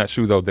knock on that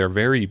shoe, though, they're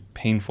very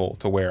painful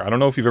to wear. I don't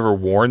know if you've ever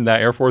worn that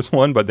Air Force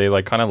One, but they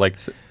like kind of like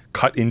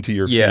cut into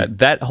your Yeah, feet.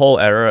 that whole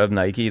era of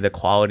Nike, the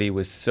quality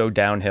was so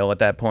downhill at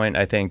that point.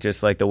 I think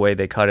just like the way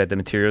they cut it, the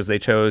materials they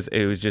chose,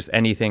 it was just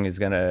anything is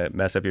going to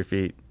mess up your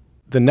feet.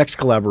 The next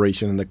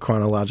collaboration in the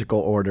chronological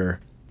order,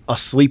 a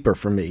sleeper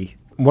for me.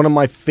 One of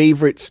my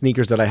favorite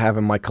sneakers that I have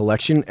in my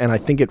collection, and I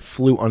think it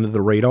flew under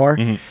the radar,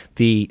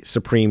 the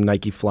Supreme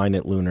Nike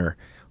Flyknit Lunar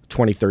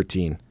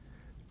 2013.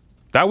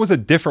 That was a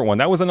different one.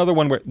 That was another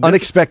one where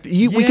Unexpected.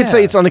 We could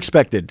say it's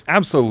unexpected.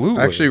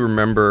 Absolutely. I actually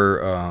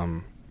remember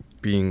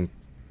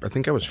I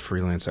think I was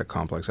freelance at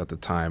Complex at the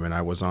time, and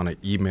I was on an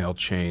email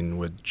chain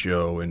with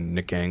Joe and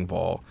Nick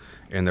Engvall,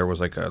 and there was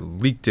like a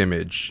leaked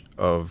image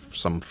of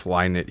some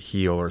Flyknit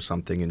heel or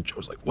something, and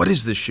Joe's like, "What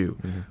is this shoe?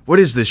 What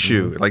is this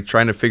shoe?" Like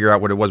trying to figure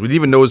out what it was. We didn't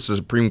even know it was a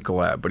Supreme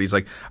collab, but he's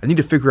like, "I need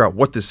to figure out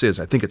what this is.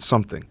 I think it's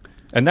something."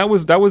 And that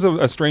was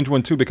a strange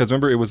one too, because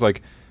remember it was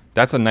like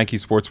that's a Nike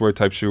sportswear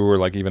type shoe or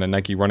like even a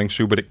Nike running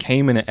shoe, but it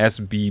came in an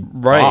SB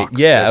box.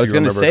 Yeah, if I was you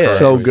going to remember say that.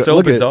 correctly. So good. So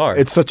Look at it. bizarre.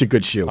 It's such a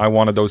good shoe. I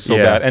wanted those so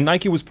Yeah. bad. And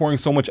Nike was pouring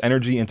so much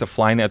energy into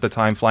Flyknit at the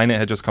time. Flyknit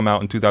had just come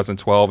out in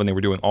 2012, and they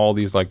were doing all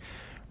these like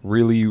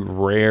really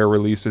rare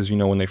releases,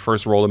 when they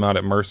first rolled them out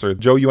at Mercer.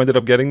 Joe, you ended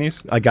up getting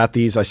these? I got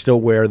these. I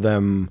still wear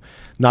them,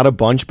 not a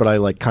bunch, but I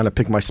like kind of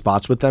pick my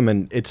spots with them.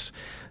 And it's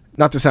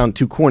not to sound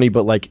too corny,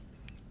 but like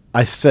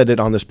I said it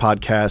on this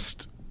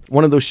podcast,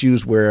 one of those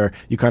shoes where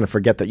you kind of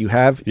forget that you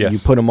have. Yes. You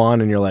put them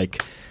on and you're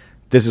like,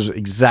 this is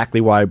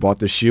exactly why I bought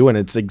this shoe, and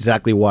it's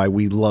exactly why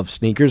we love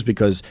sneakers,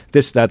 because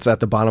that's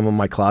at the bottom of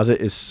my closet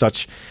is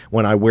such,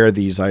 when I wear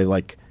these, I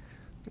like,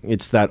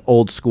 it's that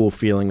old school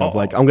feeling of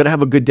like, I'm going to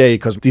have a good day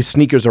because these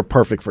sneakers are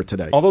perfect for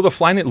today. Although the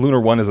Flyknit Lunar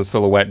one as a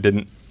silhouette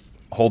didn't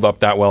hold up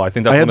that well. I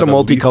think that's I had one the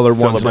of the least multicolored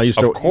ones, and I used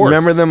to Of course.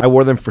 remember them. I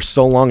wore them for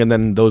so long, and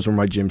then those were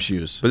my gym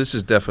shoes. But this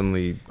is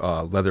definitely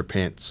leather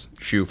pants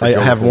shoe for I Joe.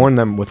 have worn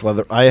them with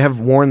leather. I have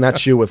worn that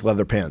shoe with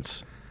leather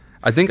pants.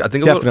 I think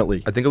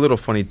Definitely. I think a little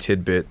funny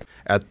tidbit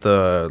at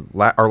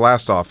our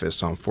last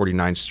office on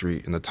 49th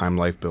Street in the Time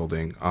Life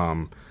building.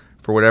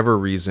 For whatever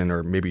reason,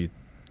 or maybe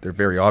they're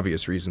very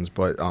obvious reasons,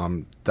 but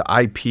the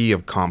IP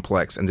of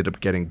Complex ended up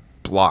getting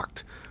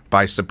blocked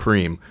by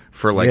Supreme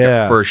for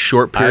for a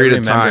short period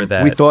of time.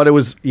 That. We thought it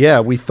was. Yeah,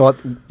 we thought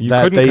You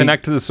that couldn't they.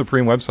 connect to the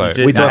Supreme website.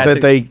 did We thought had that to-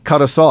 they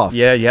cut us off.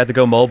 Yeah, you had to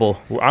go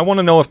mobile. I want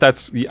to know if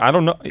that's. I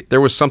don't know.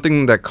 There was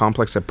something that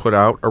Complex had put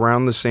out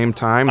around the same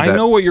time. I that-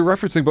 know what you're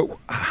referencing, but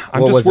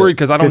I'm What just was worried it?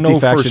 because I don't 50 know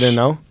Facts for you didn't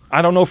know?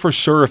 I don't know for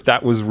sure if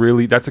that was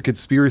really. That's a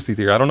conspiracy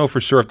theory. I don't know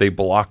for sure if they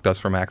blocked us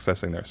from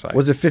accessing their site.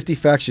 Was it 50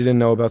 Facts you didn't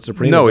know about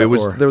Supreme? No, Is that it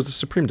was or- there was a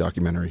Supreme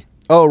documentary.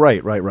 Oh,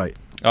 right.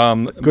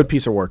 Um, Good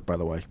piece of work, by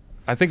the way.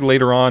 I think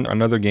later on,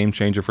 another game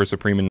changer for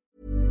Supreme. And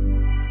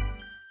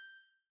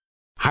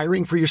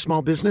Hiring for your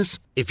small business?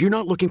 If you're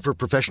not looking for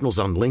professionals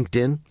on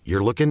LinkedIn,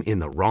 you're looking in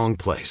the wrong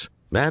place.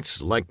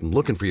 That's like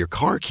looking for your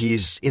car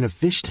keys in a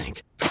fish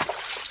tank.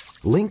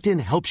 LinkedIn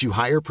helps you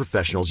hire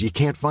professionals you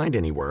can't find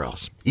anywhere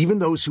else, even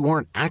those who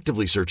aren't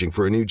actively searching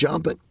for a new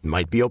job but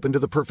might be open to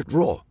the perfect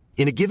role.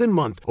 In a given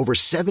month, over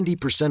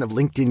 70% of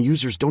LinkedIn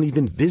users don't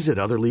even visit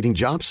other leading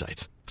job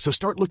sites. So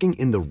start looking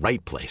in the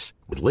right place.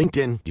 With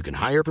LinkedIn, you can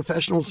hire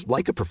professionals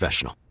like a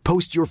professional.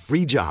 Post your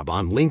free job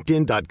on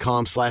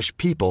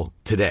linkedin.com/people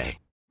today.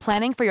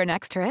 Planning for your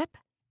next trip?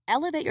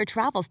 Elevate your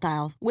travel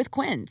style with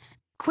Quince.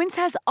 Quince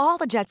has all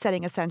the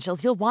jet-setting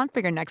essentials you'll want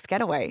for your next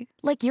getaway,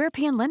 like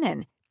European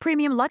linen,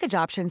 premium luggage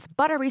options,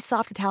 buttery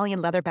soft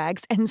Italian leather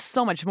bags, and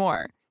so much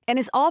more. And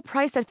is all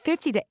priced at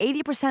 50 to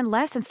 80%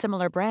 less than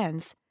similar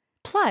brands.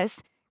 Plus,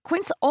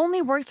 Quince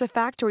only works with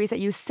factories that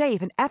use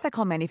safe and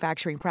ethical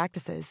manufacturing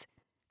practices.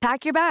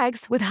 Pack your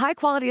bags with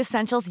high-quality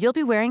essentials you'll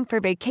be wearing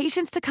for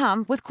vacations to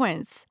come with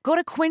Quince. Go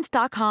to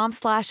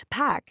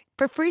quince.com/pack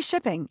for free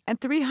shipping and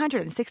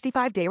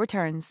 365-day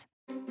returns.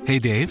 Hey,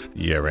 Dave.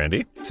 Yeah,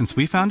 Randy. Since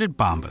we founded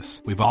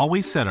Bombas, we've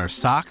always said our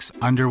socks,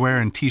 underwear,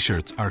 and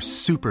T-shirts are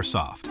super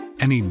soft.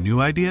 Any new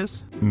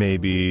ideas?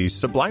 Maybe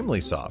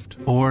sublimely soft.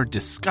 Or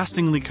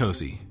disgustingly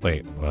cozy.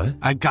 Wait, what?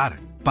 I got it.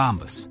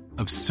 Bombas.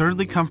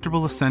 Absurdly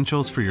comfortable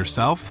essentials for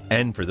yourself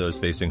And for those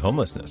facing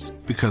homelessness.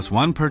 because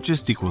one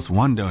purchased equals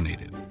one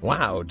donated.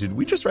 Wow, did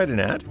we just write an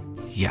ad?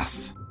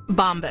 Yes.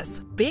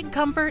 Bombas. Big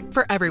comfort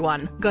for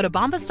everyone. Go to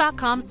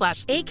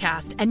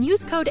bombas.com/ACAST and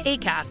use code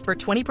ACAST for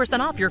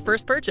 20% off your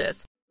first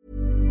purchase.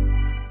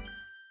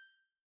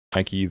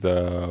 Nike,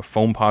 the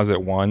Foamposite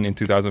 1 in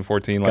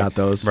 2014. Got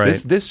those.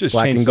 This just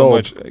Black changed and so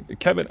gold. much.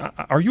 Kevin,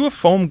 are you a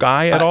foam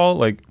guy at all?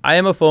 Like, I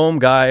am a foam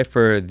guy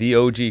for the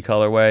OG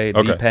colorway,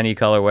 Okay. the penny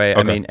colorway.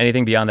 I Okay. mean,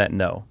 anything beyond that,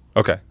 no.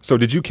 okay. So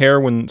did you care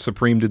when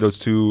Supreme did those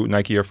two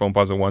Nike Air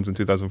Foamposite 1s in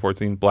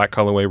 2014? Black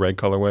colorway, red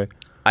colorway?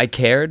 I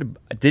cared,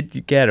 I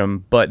did get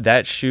them, but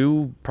that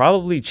shoe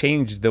probably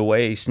changed the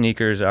way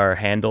sneakers are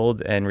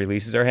handled and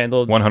releases are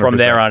handled 100%. from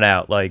there on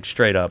out, like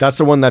straight up. That's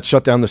the one that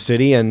shut down the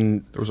city,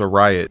 and There was a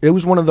riot. it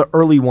was one of the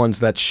early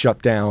ones that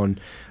shut down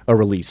a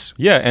release.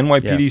 Yeah,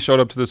 NYPD Yeah. showed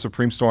up to the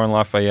Supreme store in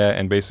Lafayette,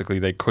 and basically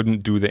they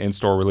couldn't do the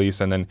in-store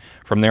release. And then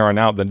from there on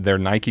out, their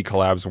Nike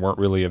collabs weren't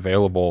really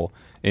available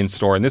in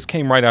store. And this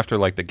came right after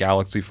like the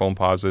Galaxy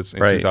Foamposites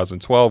in Right.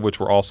 2012, which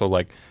were also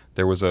like,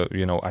 there was a,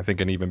 I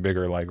think an even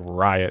bigger like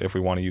riot, if we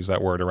want to use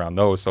that word, around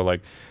those. So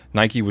like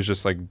Nike was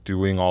just like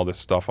doing all this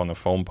stuff on the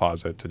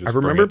Foamposite to just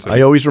bring it to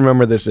I always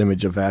remember this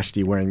image of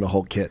Vashti wearing the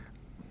whole kit.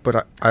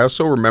 But I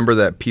also remember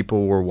that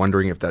people were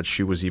wondering if that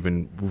shoe was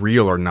even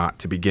real or not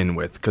to begin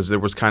with, because there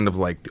was kind of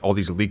like all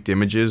these leaked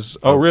images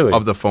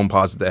of the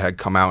Foamposite that had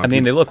come out. I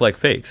mean, they look like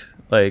fakes.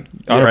 Like,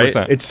 100%.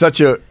 right? It's such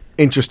a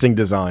interesting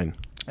design.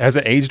 Has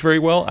it aged very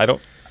well? I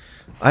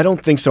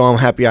don't think so. I'm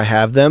happy I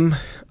have them.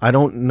 I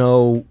don't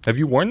know. Have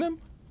you worn them?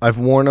 I've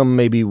worn them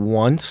maybe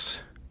once.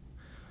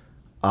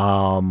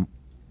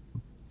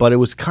 But it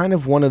was kind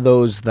of one of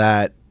those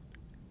that,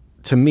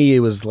 to me, it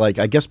was like,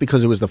 I guess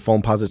because it was the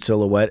Foamposite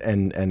silhouette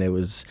and it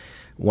was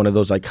one of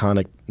those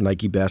iconic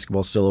Nike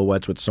basketball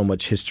silhouettes with so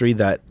much history,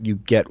 that you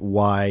get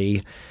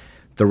why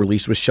the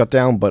release was shut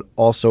down, but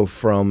also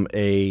from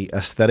a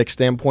aesthetic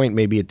standpoint,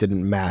 maybe it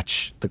didn't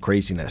match the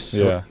craziness.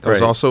 Yeah. There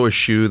was also a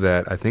shoe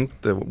that I think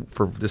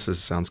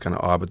sounds kind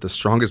of odd, but the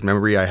strongest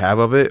memory I have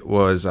of it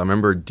was I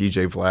remember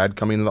DJ Vlad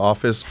coming to the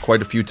office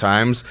quite a few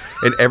times,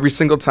 and every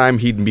single time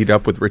he'd meet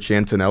up with Rich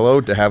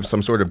Antonello to have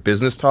some sort of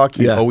business talk,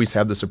 he'd always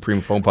have the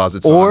Supreme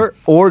Foamposites on.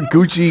 Or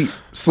Gucci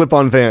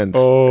slip-on Vans.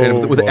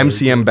 And with the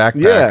MCM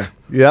backpack. Yeah.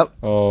 Yep.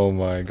 Oh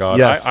my God.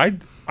 Yes.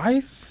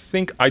 I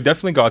think I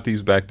definitely got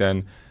these back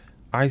then.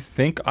 I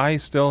think I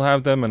still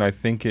have them, and I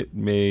think it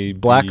may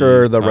Black be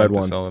or the time red to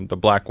one? sell them. The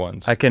black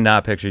ones. I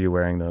cannot picture you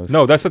wearing those.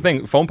 No, that's the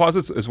thing.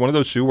 Foamposites is one of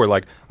those shoes where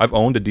like I've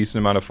owned a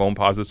decent amount of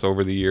Foamposites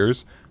over the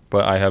years,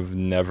 but I have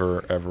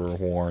never ever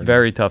worn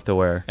Very tough to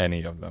wear.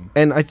 any of them.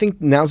 And I think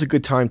now's a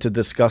good time to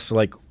discuss,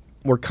 like,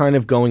 we're kind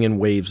of going in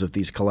waves of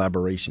these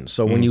collaborations.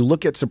 So when you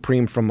look at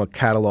Supreme from a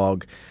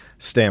catalog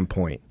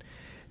standpoint,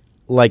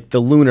 like the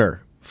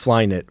Lunar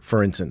Flyknit,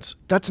 for instance,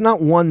 that's not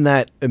one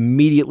that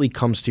immediately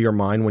comes to your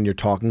mind when you're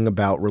talking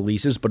about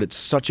releases, but it's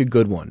such a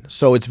good one.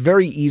 So it's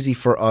very easy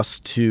for us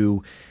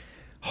to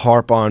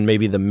harp on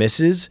maybe the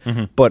misses,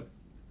 but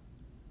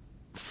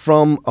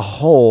from a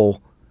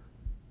whole,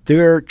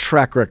 their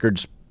track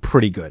record's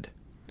pretty good.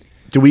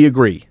 Do we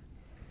agree?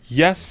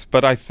 Yes,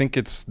 but I think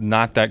it's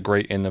not that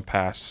great in the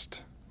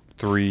past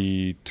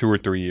 2 or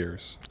 3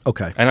 years.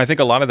 Okay. And I think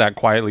a lot of that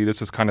quietly,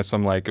 this is kind of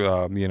some like,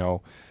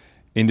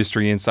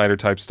 industry insider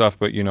type stuff,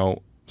 but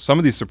some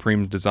of these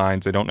Supreme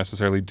designs they don't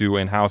necessarily do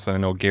in-house, and I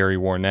know Gary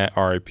Warnett,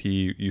 RIP,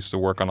 used to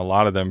work on a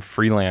lot of them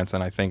freelance,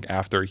 and I think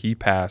after he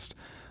passed,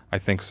 I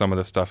think some of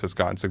the stuff has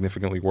gotten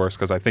significantly worse,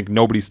 because I think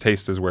nobody's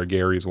taste is where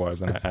Gary's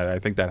was, and I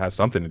think that has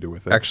something to do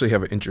with it. I actually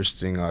have an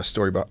interesting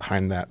story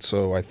behind that.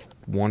 So I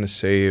want to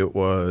say it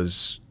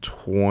was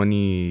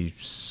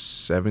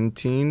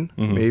 2017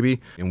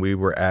 maybe, and we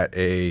were at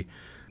a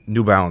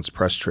New Balance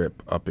press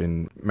trip up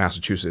in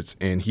Massachusetts,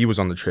 and he was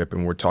on the trip,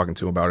 and we're talking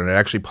to him about it. And I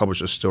actually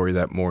published a story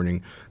that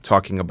morning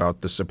talking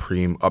about the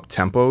Supreme up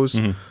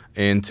tempos,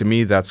 and to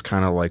me, that's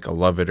kind of like a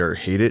love it or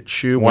hate it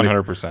shoe.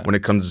 100%. When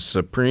it comes to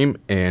Supreme,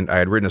 and I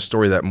had written a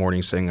story that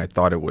morning saying I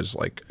thought it was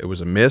a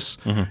miss,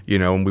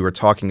 and we were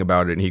talking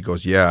about it, and he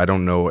goes, "Yeah, I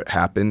don't know what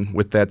happened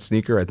with that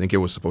sneaker. I think it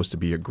was supposed to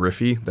be a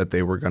Griffey that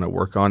they were going to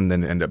work on, and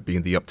then end up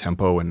being the up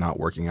tempo and not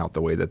working out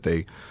the way that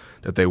they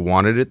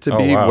wanted it to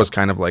be." Wow. Was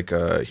kind of like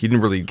he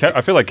didn't really.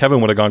 I feel like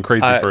Kevin would have gone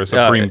crazy for a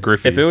Supreme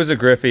Griffey. If it was a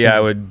Griffey, I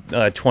would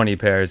 20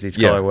 pairs each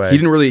colorway. He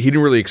didn't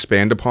really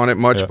expand upon it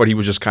much, but he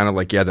was just kind of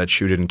like, yeah, that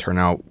shoe didn't turn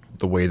out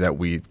the way that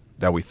we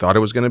thought it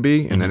was going to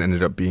be, and then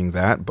ended up being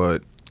that.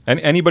 But and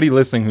anybody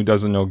listening who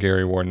doesn't know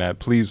Gary Warnett,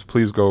 please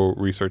go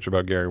research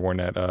about Gary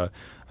Warnett,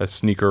 a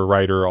sneaker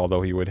writer,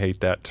 although he would hate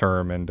that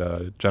term, and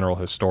a general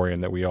historian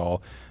that we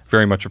all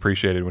very much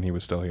appreciated when he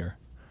was still here.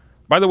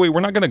 By the way, we're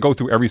not going to go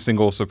through every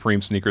single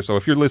Supreme sneaker, so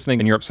if you're listening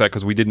and you're upset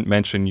because we didn't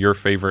mention your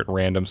favorite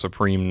random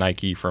Supreme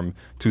Nike from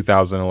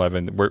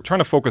 2011, we're trying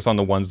to focus on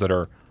the ones that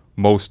are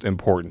most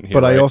important here.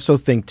 But right? I also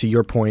think, to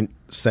your point,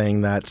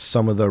 saying that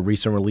some of the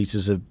recent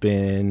releases have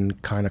been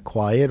kind of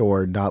quiet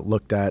or not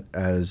looked at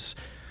as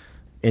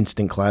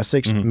instant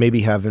classics,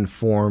 maybe have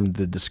informed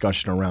the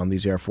discussion around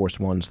these Air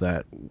Force Ones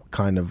that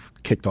kind of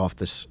kicked off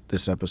this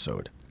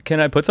episode. Can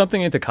I put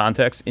something into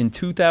context? In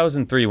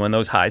 2003, when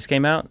those highs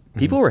came out,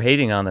 people were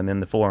hating on them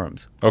in the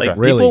forums. Okay. Like,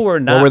 Really? people were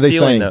What not were they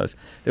feeling saying? those.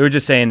 They were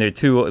just saying they're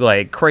too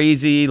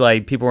crazy.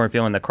 Like, people weren't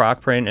feeling the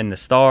croc print and the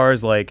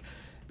stars. Like,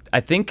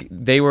 I think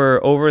they were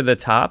over the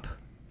top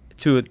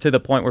to the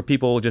point where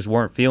people just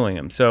weren't feeling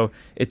them. So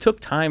it took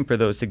time for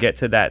those to get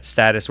to that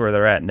status where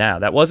they're at now.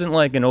 That wasn't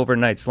like an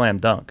overnight slam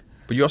dunk.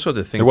 But you also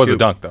have to think It was too, a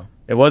dunk, though.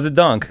 It was a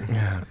dunk.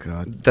 Oh,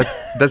 God.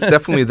 That's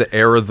definitely the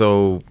era,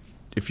 though.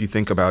 If you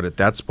think about it,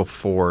 that's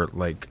before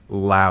like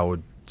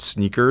loud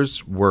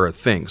sneakers were a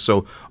thing.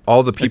 So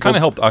all the people It kind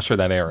of helped usher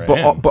that era but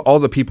in. all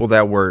the people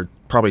that were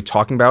probably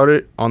talking about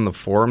it on the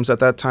forums at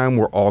that time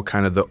were all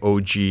kind of the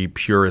OG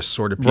purist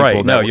sort of people. Right.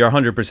 That No, were- you're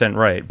 100%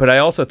 right. But I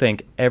also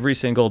think every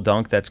single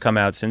dunk that's come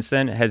out since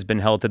then has been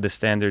held to the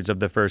standards of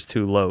the first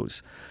two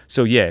lows.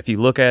 So, yeah, if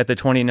you look at the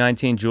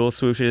 2019 Jewel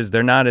swooshes,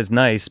 they're not as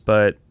nice,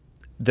 but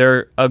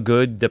they're a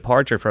good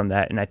departure from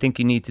that, and I think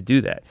you need to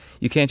do that.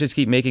 You can't just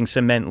keep making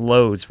cement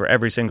loads for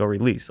every single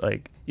release.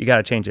 Like, you got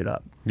to change it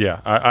up.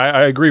 Yeah,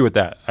 I agree with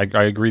that. I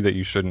agree that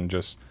you shouldn't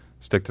just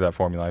stick to that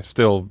formula. I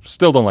still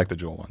don't like the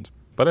jewel ones,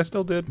 but I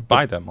still did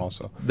buy them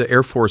also. The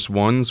Air Force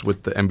Ones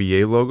with the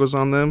NBA logos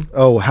on them.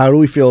 Oh, how do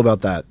we feel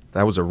about that?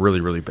 That was a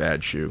really, really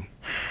bad shoe.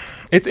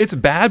 It's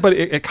bad, but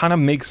it kind of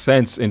makes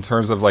sense in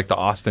terms of like the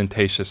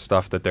ostentatious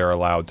stuff that they're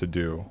allowed to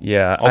do.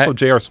 Yeah. Also,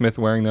 J.R. Smith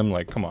wearing them,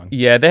 like, come on.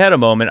 Yeah, they had a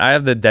moment. I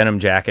have the denim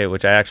jacket,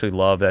 which I actually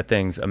love. That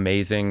thing's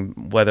amazing,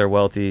 whether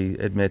Welty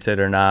admits it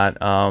or not.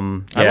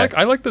 Yeah.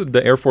 I like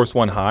the Air Force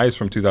One highs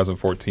from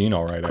 2014.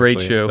 All right, Great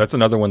actually. shoe. That's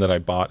another one that I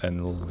bought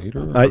and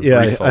later. I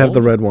have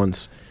the red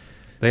ones.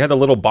 They had a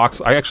little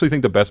box. I actually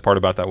think the best part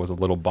about that was a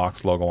little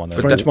box logo on there.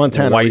 French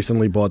Montana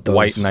recently bought those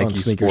white on Nike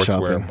sneaker sportswear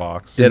shopping.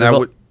 box. And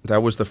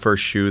that was the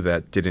first shoe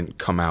that didn't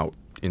come out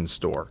in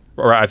store.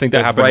 Or I think that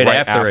That's happened right right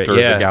after after it,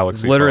 yeah. the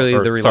Galaxy Literally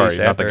foam. the release Sorry,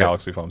 not after the it.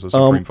 Galaxy foams, the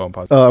Supreme foam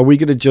pod. Are we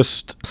going to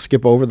just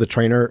skip over the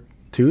Trainer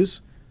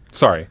 2s?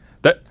 Sorry.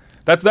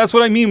 That's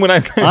what I mean when I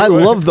say I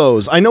love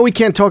those. I know we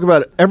can't talk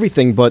about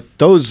everything, but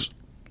those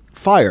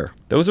fire.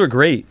 Those were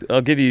great. I'll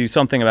give you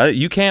something about it.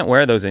 You can't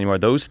wear those anymore.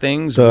 Those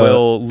things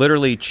will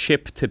literally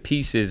chip to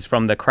pieces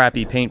from the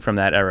crappy paint from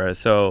that era.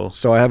 So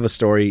I have a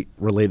story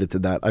related to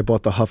that. I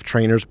bought the Huff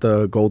Trainers,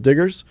 the Gold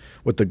Diggers,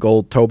 with the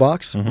gold toe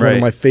box. One Right.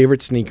 of my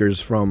favorite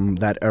sneakers from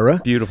that era.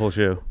 Beautiful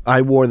shoe.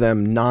 I wore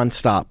them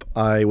nonstop.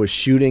 I was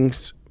shooting,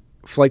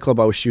 Flight Club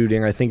I was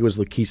shooting, I think it was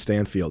Lakeith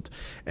Stanfield,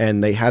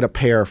 and they had a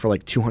pair for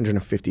like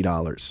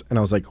 $250. And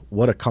I was like,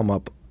 what a come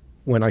up.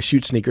 When I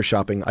shoot sneaker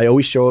shopping, I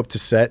always show up to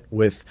set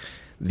with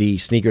the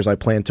sneakers I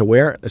plan to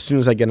wear. As soon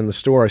as I get in the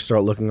store, I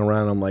start looking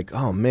around. I'm like,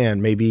 oh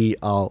man, maybe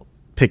I'll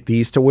pick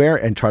these to wear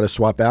and try to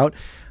swap out.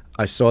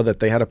 I saw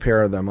that they had a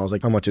pair of them. I was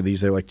like, how much are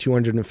these? They're like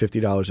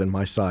 $250 in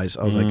my size.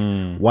 I was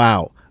like,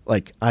 wow.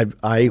 Like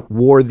I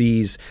wore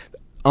these.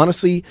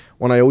 Honestly,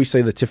 when I always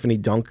say the Tiffany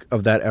Dunk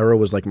of that era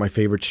was like my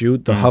favorite shoe,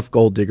 the Huff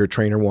Gold Digger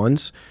Trainer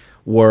ones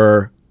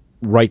were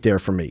right there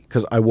for me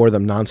because I wore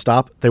them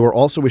nonstop. They were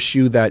also a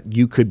shoe that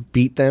you could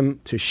beat them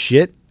to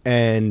shit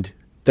and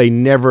they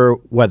never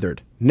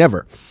weathered.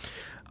 Never.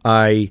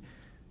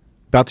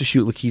 About to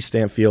shoot Lakeith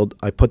Stanfield.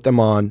 I put them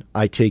on.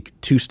 I take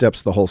 2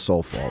 steps, the whole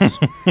sole falls.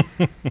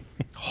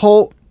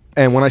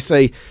 And when I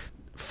say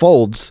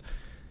folds,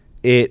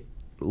 it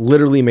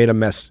literally made a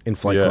mess in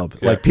Flight Club.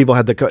 Yeah. Like people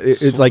had to.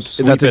 It's like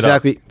Sweep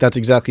that's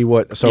exactly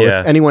what. So Yeah.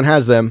 if anyone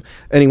has them,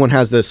 anyone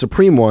has the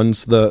Supreme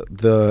ones, the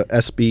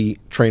SB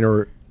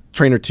Trainer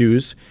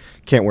 2s,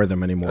 can't wear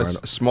them anymore.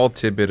 A small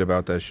tidbit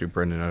about that shoe,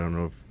 Brendan. I don't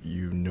know if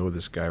you know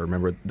this guy.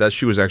 Remember, that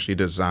shoe was actually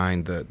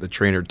designed, the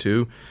Trainer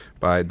 2,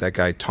 by that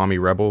guy Tommy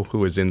Rebel, who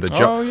was in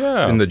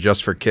the in the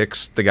Just for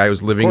Kicks. The guy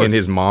was living in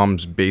his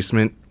mom's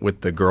basement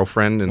with the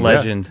girlfriend. And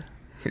Legend.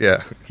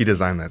 Yeah, he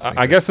designed that.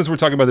 I guess since we're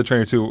talking about the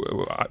Trainer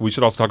 2, we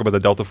should also talk about the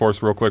Delta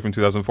Force real quick from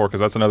 2004 because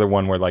that's another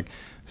one where like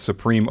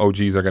Supreme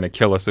OGs are going to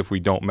kill us if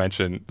we don't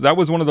mention. That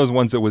was one of those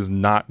ones that was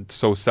not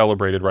so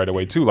celebrated right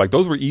away too. Like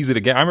those were easy to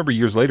get. I remember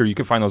years later you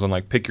could find those on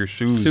like Pick Your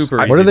Shoes. Super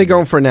What are they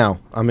going for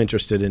now? I'm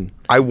interested in.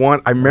 I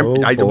remember.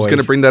 Oh, I was boy. going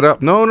to bring that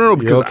up. No,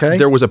 because okay?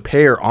 there was a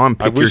pair on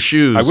Pick Your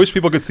Shoes. I wish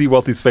people could see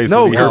Welty's face.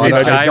 No, when he because heard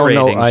it's- that. I don't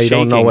know. gyrating, I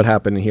don't know shaking. what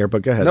happened here,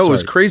 but go ahead. No, it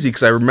was Sorry. crazy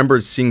because I remember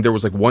seeing there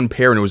was like one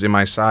pair and it was in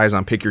my size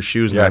on Pick Your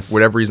Shoes. Yes. And for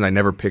whatever reason, I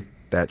never picked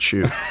that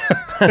shoe.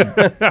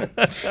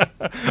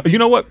 You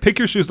know what?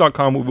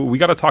 PickYourShoes.com. We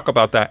got to talk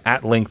about that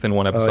at length in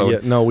one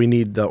episode. No, we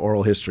need the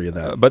oral history of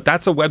that. But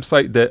that's a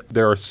website that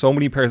there are so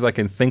many pairs I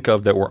can think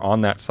of that were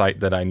on that site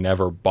that I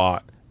never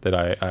bought that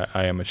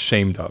I am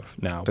ashamed of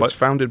now. That's But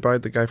founded by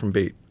the guy from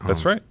Bait.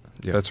 that's right.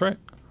 yeah. That's right.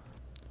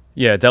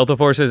 Yeah, Delta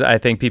Forces, I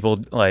think people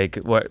like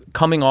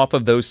coming off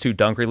of those 2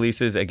 Dunk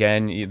releases,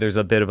 again, there's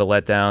a bit of a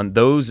letdown.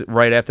 Those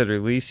right after the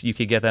release, you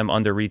could get them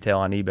under retail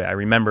on eBay. I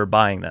remember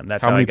buying them.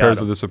 That's How how many I got pairs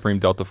them. of the Supreme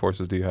Delta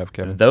Forces do you have,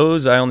 Kevin?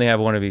 Those, I only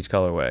have one of each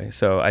colorway.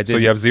 So I did. So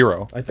you have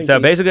 0. I think So I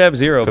basically have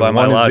 0 by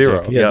my one is logic.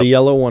 0. yeah, Yep. the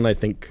yellow one, I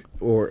think,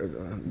 or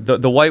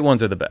The white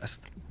ones are the best.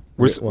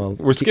 We're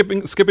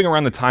skipping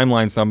around the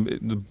timeline some.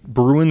 The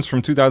Bruins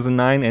from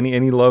 2009.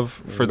 Any love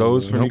for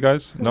those from you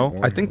guys? No.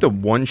 I think the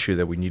one shoe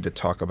that we need to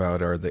talk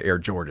about are the Air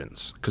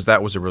Jordans because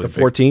that was a really the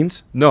big.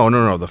 14s.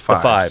 No, the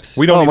fives. The 5s.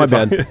 We don't. Oh, need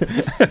my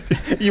to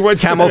talk- You went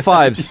to Camo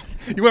 5s.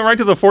 You went right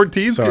to the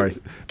 14s. Sorry,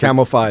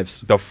 Camo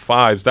 5s. The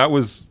 5s. That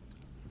was.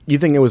 You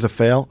think it was a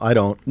fail? I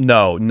don't.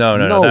 No.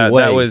 No That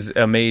way. was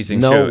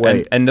amazing. No shoe.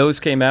 way. And those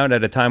came out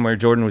at a time where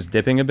Jordan was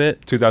dipping a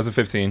bit.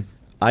 2015.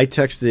 I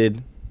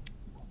texted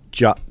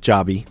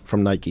Jobby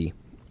from Nike.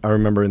 I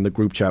remember in the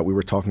group chat we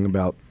were talking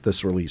about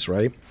this release,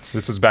 right?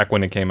 This is back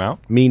when it came out.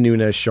 Me,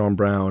 Nunes, Sean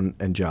Brown,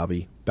 and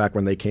Jobby, back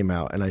when they came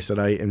out. And I said,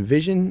 I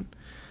envision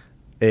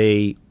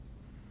a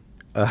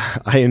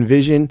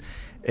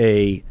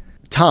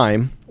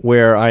time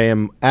where I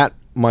am at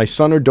my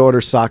son or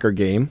daughter's soccer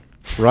game,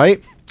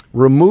 right?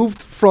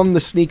 Removed from the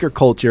sneaker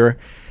culture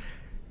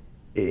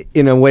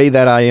in a way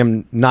that I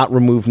am not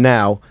removed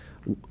now,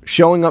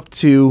 showing up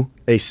to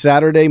a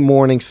Saturday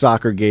morning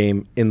soccer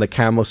game in the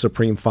Camo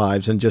Supreme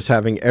 5s and just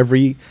having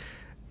every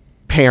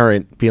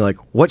parent being like,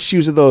 "What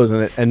shoes are those?"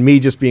 And me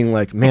just being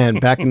like, "Man,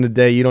 back in the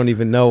day, you don't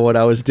even know what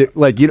I was doing.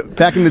 Like,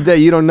 back in the day,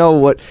 you don't know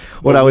what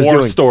I was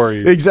doing."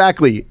 Stories.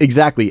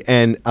 Exactly.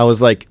 And I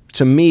was like,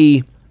 to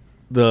me,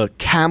 the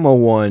camo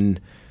one,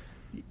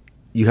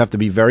 you have to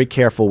be very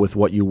careful with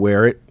what you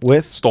wear it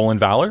with. Stolen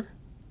Valor?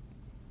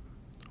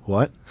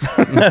 What?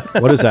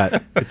 What is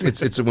that?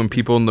 It's when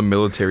people in the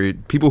military,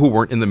 people who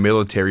weren't in the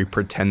military,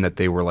 pretend that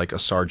they were like a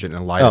sergeant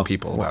and lie to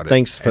people about it.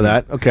 Thanks for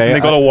that. Okay, And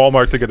they go to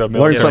Walmart to get a learn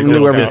military something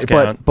new every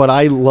discount. but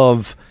I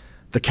love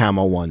the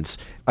camo ones.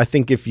 I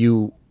think if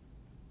you,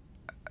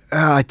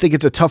 I think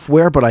it's a tough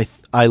wear, but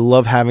I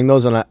love having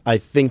those, and I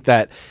think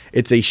that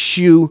it's a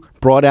shoe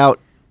brought out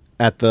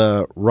at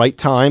the right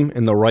time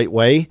in the right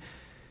way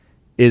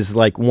is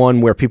like one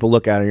where people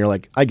look at it and you're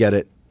like, I get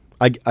it.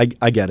 I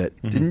get it.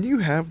 Didn't you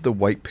have the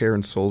white pair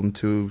and sold them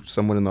to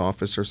someone in the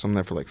office or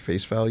something for like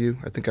face value?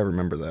 I think I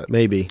remember that.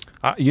 Maybe.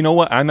 You know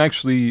what? I'm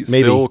actually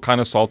still kind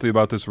of salty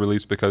about this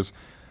release because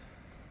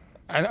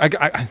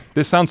I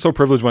this sounds so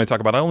privileged when I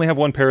talk about I only have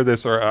one pair of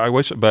this, or I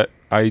wish, but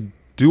I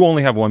do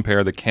only have one pair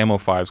of the Camo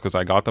 5s because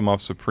I got them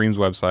off Supreme's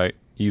website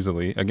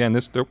easily. Again,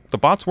 the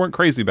bots weren't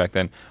crazy back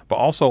then, but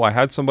also I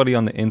had somebody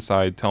on the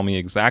inside tell me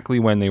exactly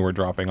when they were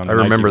dropping on the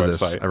Nike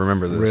website. I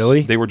remember this.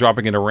 Really? They were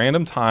dropping at a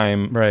random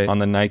time on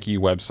the Nike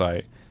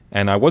website.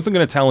 And I wasn't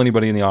going to tell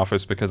anybody in the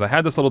office because I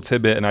had this little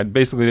tidbit and I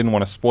basically didn't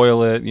want to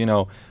spoil it,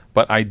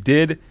 but I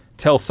did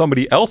tell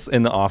somebody else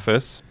in the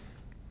office.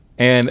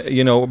 And,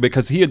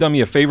 because he had done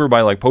me a favor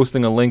by like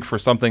posting a link for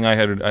something I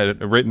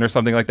had written or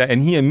something like that.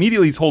 And he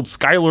immediately told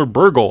Skylar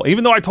Burgle,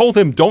 even though I told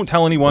him, don't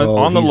tell anyone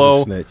on the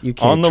low, You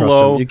can't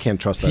trust him. You can't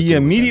trust that. He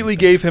immediately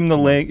gave him the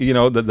link,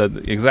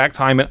 the exact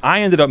time. And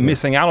I ended up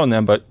missing out on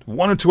them. But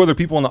one or two other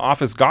people in the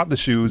office got the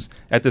shoes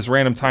at this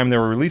random time they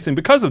were releasing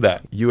because of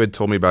that. You had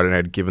told me about it and I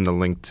had given the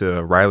link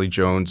to Riley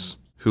Jones,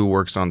 who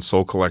works on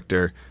Soul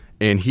Collector.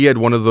 And he had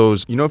one of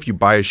those, if you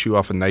buy a shoe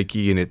off of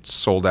Nike and it's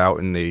sold out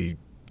and they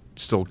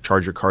still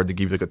charge your card to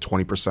give you like a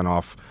 20%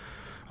 off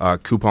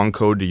coupon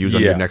code to use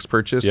on your next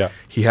purchase. Yeah.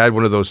 He had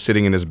one of those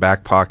sitting in his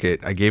back pocket.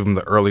 I gave him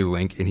the early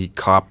link and he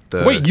copped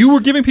the... Wait, you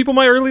were giving people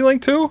my early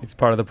link too? It's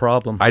part of the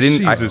problem.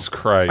 Jesus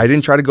Christ. I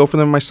didn't try to go for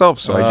them myself,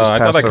 so I just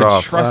passed I it could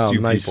off. trust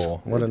you nice.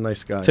 people. What a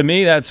nice guy. To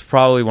me, that's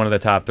probably one of the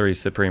top 3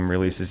 Supreme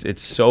releases.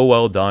 It's so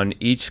well done.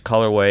 Each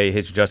colorway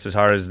hits just as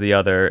hard as the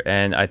other,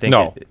 and I think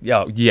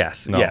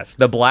yes.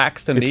 The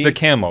blacks to me, it's the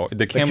camo.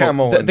 The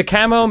camo. The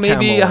camo may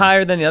be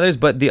higher than the others,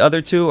 but the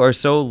other two are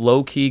so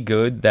low key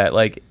good that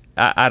like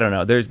I don't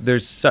know.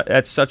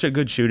 That's such a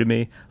good shoe to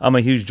me. I'm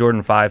a huge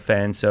Jordan 5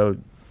 fan, so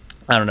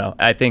I don't know.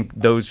 I think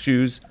those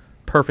shoes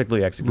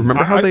perfectly executed.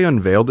 Remember how they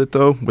unveiled it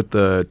though, with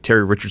the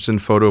Terry Richardson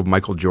photo of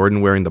Michael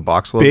Jordan wearing the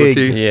box logo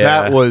tee? Yeah.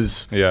 That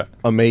was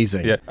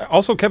amazing. Yeah.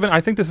 Also, Kevin,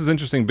 I think this is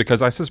interesting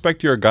because I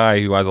suspect you're a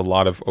guy who has a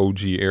lot of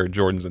OG Air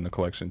Jordans in the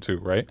collection too,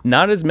 right?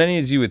 Not as many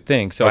as you would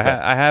think. So Okay.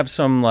 I have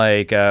some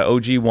like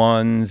OG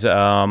ones.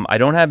 I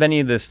don't have any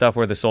of the stuff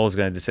where the sole is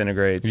going to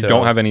disintegrate. You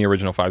don't have any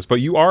original 5s,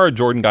 but you are a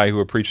Jordan guy who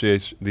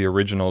appreciates the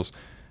originals.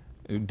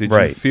 Did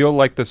you feel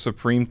like the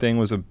Supreme thing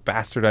was a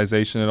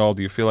bastardization at all?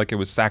 Do you feel like it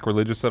was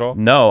sacrilegious at all?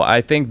 No,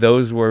 I think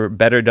those were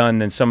better done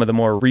than some of the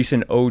more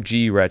recent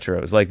OG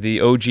retros, like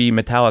the OG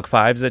metallic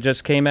 5s that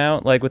just came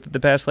out, like with the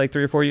past like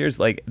 3 or 4 years.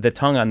 Like the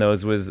tongue on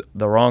those was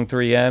the wrong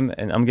 3M,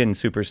 and I'm getting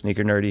super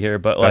sneaker nerdy here,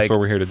 but That's like what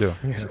we're here to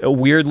do.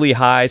 weirdly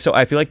high. So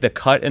I feel like the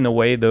cut and the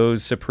way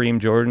those Supreme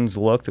Jordans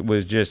looked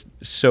was just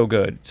so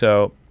good.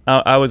 So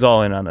I was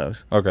all in on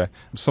those. Okay.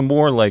 Some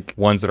more like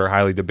ones that are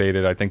highly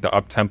debated. I think the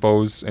up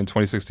tempos in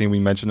 2016, we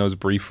mentioned those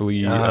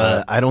briefly.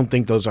 I don't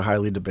think those are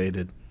highly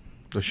debated.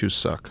 Those shoes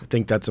suck. I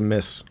think that's a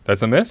miss.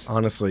 That's a miss?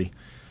 Honestly.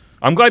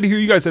 I'm glad to hear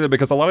you guys say that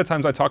because a lot of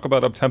times I talk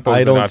about up tempos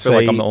I and I feel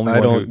like I'm the only one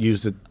I don't who...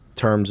 use the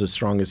terms as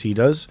strong as he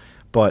does,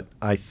 but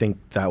I think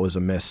that was a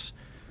miss,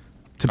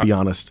 to be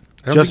honest.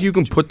 I don't think you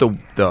can put the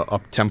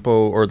up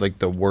tempo or like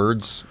the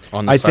words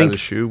on the side of the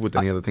shoe with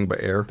any other thing but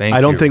air.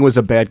 I don't think it was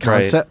a bad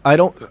concept. Right.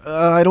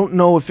 I don't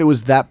know if it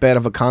was that bad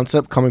of a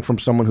concept coming from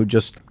someone who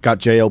just got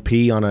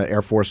JLP on an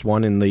Air Force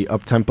One in the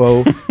up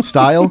tempo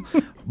style,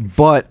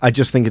 but I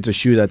just think it's a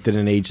shoe that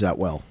didn't age that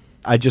well.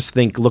 I just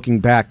think looking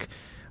back,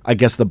 I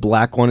guess the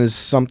black one is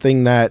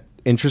something that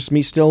interests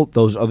me still.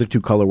 Those other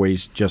 2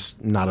 colorways,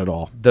 just not at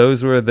all.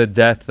 Those were the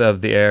death of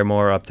the Air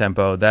More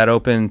up-tempo. That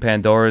opened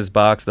Pandora's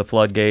box, the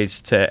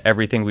floodgates to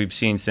everything we've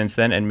seen since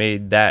then, and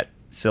made that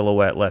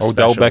silhouette less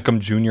Odell special. Beckham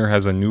Jr.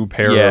 has a new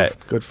pair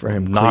of good for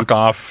him.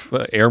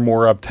 knockoff Air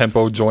More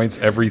up-tempo joints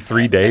every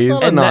 3 days.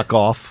 It's not a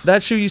knockoff.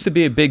 That shoe used to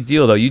be a big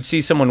deal, though. You'd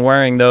see someone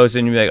wearing those,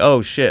 and you'd be like,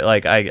 oh, shit,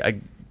 like I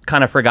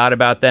kind of forgot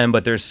about them,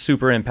 but they're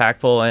super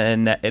impactful,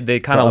 and they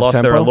kind of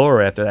lost their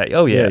allure after that.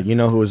 Oh, yeah. You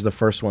know who was the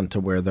first one to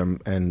wear them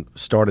and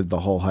started the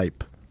whole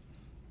hype?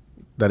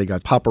 That he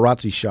got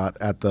paparazzi shot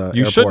at the airport.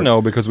 You should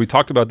know because we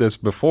talked about this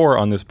before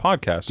on this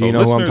podcast. So Do you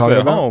know who I'm talking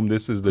at about? home,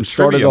 this is the who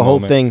started trivia the whole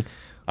moment. thing.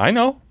 I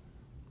know.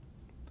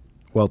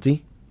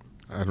 Welty?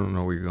 I don't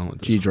know where you're going with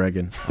this.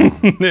 G-Dragon.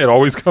 It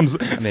always comes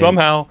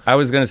somehow. I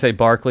was going to say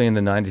Barkley in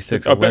the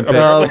 96 Olympics.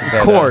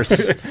 Of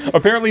course.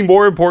 Apparently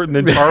more important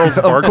than Charles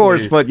Barkley. Of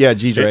course, but yeah,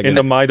 G-Dragon. In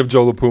the mind of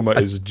Joe LaPuma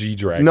is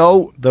G-Dragon.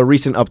 No, the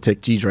recent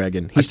uptick,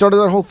 G-Dragon. He started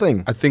that whole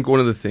thing. I think one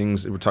of the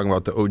things we're talking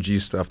about the OG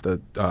stuff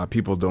that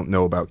people don't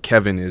know about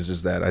Kevin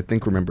is that I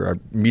think remember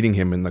meeting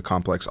him in the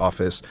Complex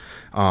office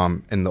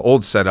in the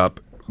old setup.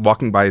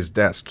 Walking by his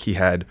desk, he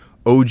had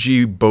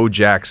OG Bo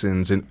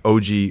Jackson's and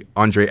OG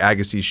Andre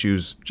Agassi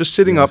shoes just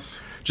sitting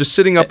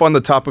up on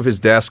the top of his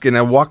desk, and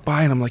I walk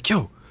by and I'm like,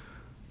 yo,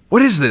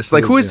 what is this?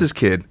 Like, who is this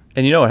kid?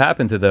 And you know what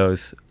happened to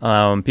those?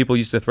 People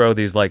used to throw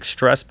these like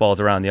stress balls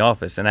around the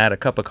office, and I had a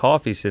cup of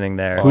coffee sitting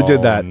there. Who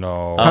did that?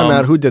 No. Time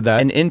out. Who did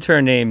that? An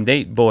intern named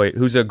Nate Boyd,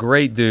 who's a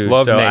great dude.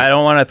 Love so Nate. I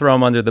don't want to throw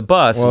him under the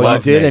bus. Well,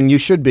 you did, and you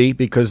should be,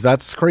 because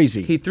that's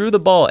crazy. He threw the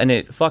ball, and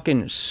it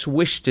fucking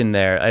swished in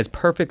there as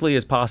perfectly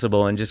as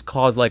possible and just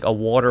caused like a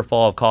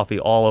waterfall of coffee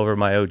all over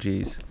my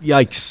OGs.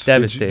 Yikes.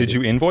 Devastating. Did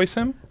you invoice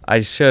him?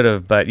 I should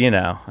have, but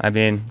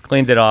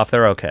cleaned it off.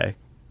 They're okay.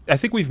 I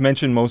think we've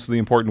mentioned most of the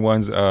important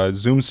ones.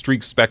 Zoom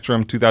Streak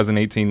Spectrum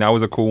 2018. That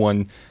was a cool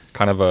one.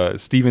 Kind of a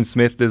Steven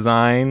Smith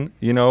design,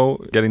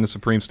 getting the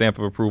Supreme stamp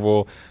of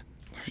approval.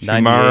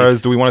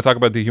 Humaras. Do we want to talk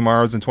about the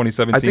Humaras in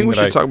 2017? I think we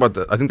should talk about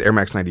I think the Air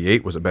Max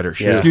 98 was a better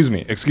shoe.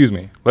 Yeah. Excuse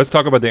me. Let's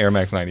talk about the Air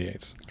Max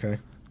 98s. Okay.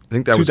 I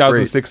think that was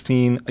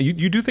 2016.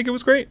 You do think it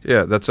was great?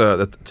 Yeah, that's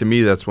to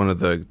me that's one of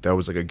that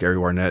was like a Gary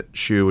Barnett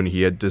shoe, and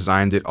he had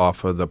designed it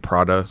off of the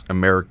Prada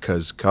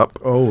America's Cup.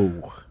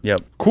 Oh.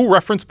 Yep. Cool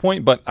reference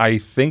point, but I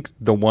think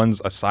the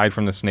ones aside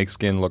from the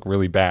snakeskin look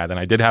really bad. And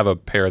I did have a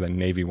pair of the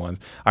navy ones.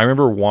 I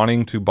remember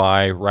wanting to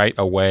buy right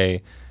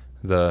away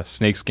the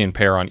snakeskin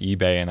pair on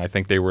eBay, and I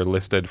think they were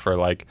listed for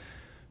like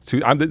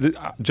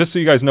just so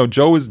you guys know,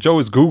 Joe has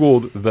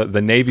Googled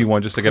the navy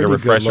one just to get a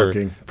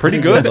refresher. Pretty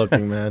good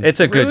looking, man. It's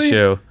a good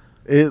shoe.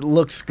 It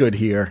looks good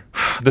here.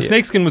 The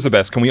snakeskin was the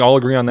best. Can we all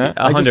agree on that? 100%.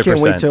 I just can't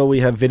wait till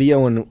we have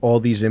video and all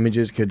these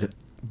images could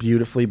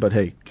beautifully, but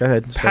hey, go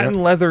ahead. Patent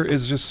leather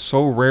is just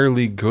so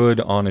rarely good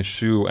on a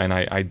shoe, and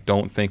I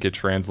don't think it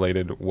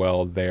translated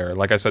well there.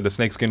 Like I said, the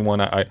snakeskin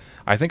one,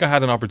 I think I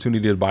had an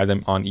opportunity to buy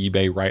them on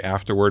eBay right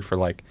afterward for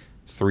like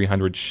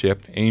 $300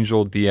 shipped.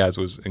 Angel Diaz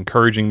was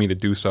encouraging me to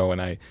do so,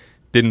 and I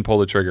didn't pull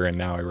the trigger, and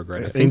now I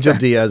regret it. Angel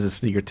Diaz's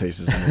sneaker taste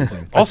is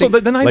amazing. Also,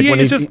 the 98 like when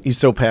is just... He's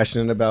so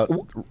passionate about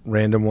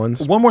random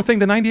ones. One more thing,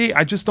 the 98,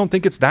 I just don't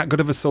think it's that good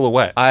of a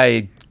silhouette.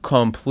 I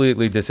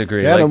completely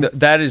disagree. Get 'em.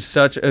 That is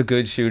such a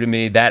good shoe to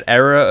me. That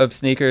era of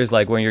sneakers,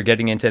 like when you're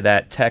getting into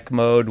that tech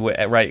mode,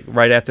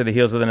 right after the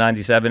heels of the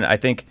 97, I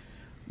think,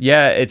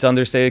 yeah, it's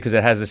understated because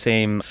it has the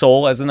same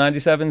soul as the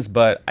 97s,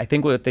 but I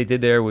think what they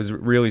did there was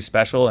really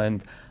special,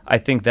 and I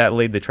think that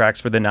laid the tracks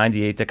for the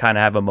 98 to kind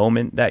of have a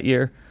moment that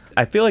year.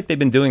 I feel like they've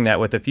been doing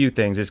that with a few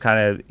things, is kind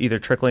of either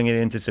trickling it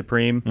into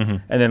Supreme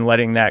and then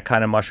letting that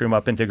kind of mushroom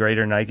up into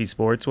greater Nike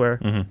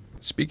sportswear.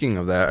 Speaking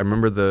of that, I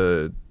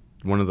remember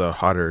one of the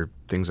hotter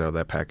things out of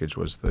that package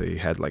was they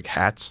had like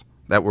hats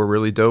that were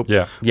really dope.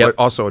 Yeah. But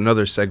also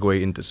another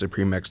segue into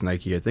Supreme X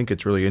Nike. I think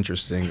it's really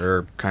interesting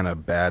or kind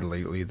of bad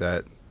lately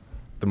that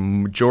the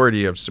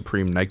majority of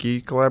Supreme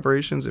Nike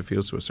collaborations, it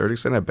feels to a certain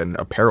extent, have been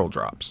apparel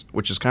drops,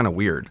 which is kind of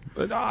weird.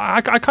 But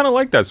I kind of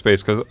like that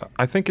space because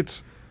I think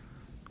it's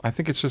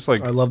just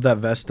like... I love that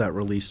vest that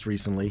released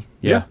recently.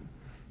 Yeah.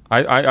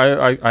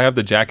 I have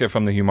the jacket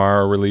from the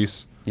Humara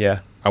release.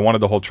 Yeah. I wanted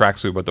the whole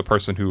tracksuit, but the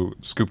person who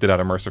scooped it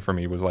out of Mercer for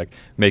me was like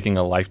making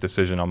a life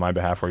decision on my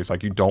behalf where he's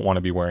like, you don't want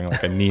to be wearing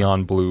like a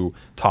neon blue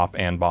top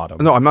and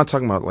bottom. No, I'm not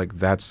talking about like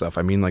that stuff.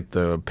 I mean like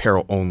the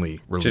apparel only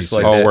release. Just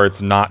like where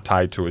it's not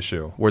tied to a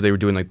shoe. Where they were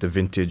doing like the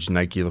vintage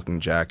Nike looking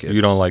jackets.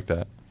 You don't like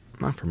that?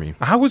 Not for me.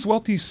 How was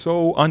Welty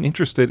so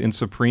uninterested in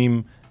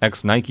Supreme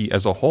X Nike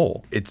as a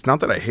whole? It's not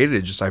that I hated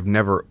it, just I've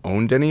never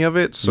owned any of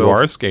it. So you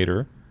are a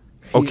skater.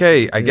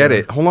 Okay, I get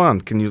it. Hold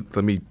on. Can you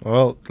let me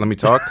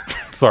talk?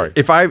 Sorry.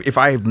 If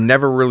I've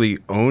never really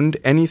owned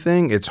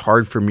anything, it's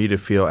hard for me to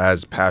feel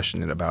as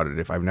passionate about it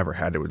if I've never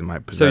had it within my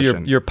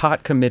possession. So you're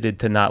pot committed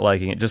to not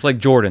liking it, just like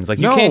Jordans. Like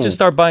you can't just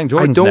start buying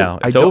Jordans now.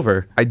 It's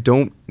over. I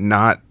don't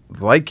not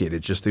like it.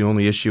 It's just the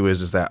only issue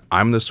is that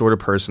I'm the sort of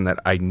person that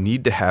I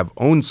need to have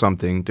owned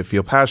something to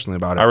feel passionate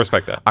about it. I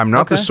respect that. I'm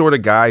not the sort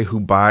of guy who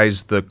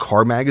buys the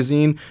car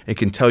magazine and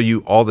can tell you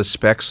all the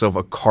specs of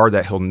a car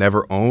that he'll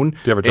never own. Do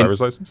you have a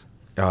driver's license?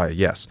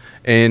 Yes.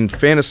 And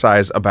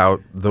fantasize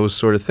about those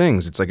sort of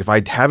things. It's like if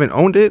I haven't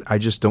owned it, I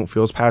just don't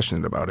feel as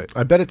passionate about it.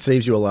 I bet it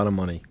saves you a lot of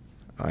money.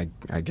 I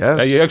guess.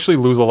 Yeah, you actually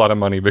lose a lot of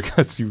money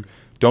because you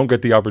don't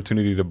get the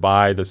opportunity to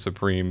buy the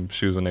Supreme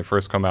shoes when they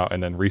first come out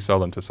and then resell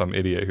them to some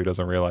idiot who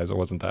doesn't realize it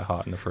wasn't that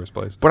hot in the first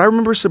place. But I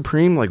remember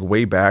Supreme like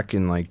way back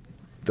in like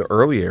the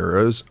early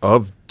eras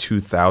of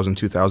 2000,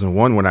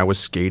 2001 when I was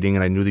skating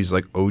and I knew these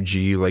like OG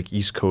like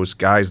East Coast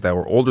guys that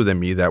were older than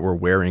me that were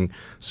wearing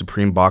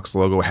Supreme box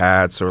logo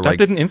hats or that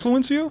didn't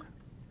influence you?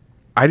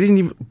 I didn't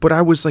even, but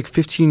I was like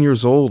 15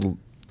 years old.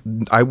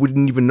 I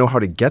wouldn't even know how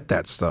to get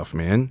that stuff,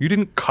 man. You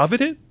didn't covet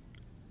it?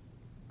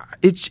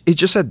 It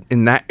just had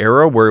in that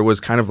era where it was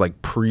kind of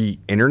like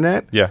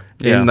pre-internet. Yeah.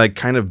 And like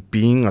kind of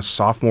being a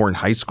sophomore in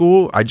high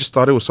school, I just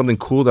thought it was something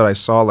cool that I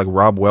saw like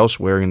Rob Welsh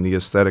wearing the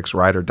Aesthetics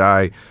Ride or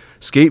Die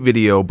skate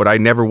video, but I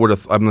never would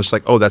have. I'm just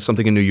like, oh, that's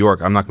something in New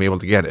York. I'm not gonna be able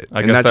to get it.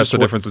 I guess that's the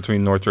difference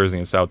between North Jersey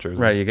and South Jersey.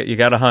 Right. You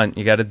got to hunt.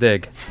 You got to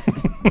dig.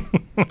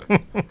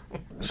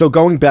 So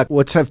going back,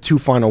 let's have two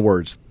final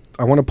words.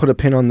 I want to put a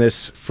pin on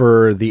this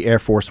for the Air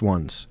Force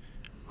Ones.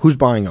 Who's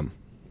buying them?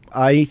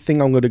 I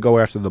think I'm going to go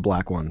after the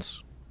black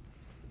ones.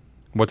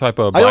 What type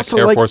of black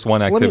Air Force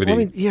One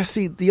activity?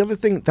 See, the other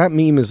thing, that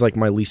meme is like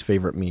my least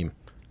favorite meme.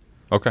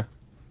 Okay.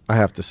 I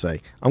have to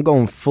say. I'm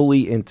going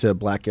fully into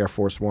black Air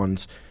Force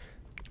Ones.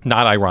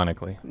 Not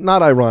ironically.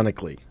 Not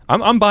ironically.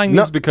 I'm buying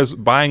these because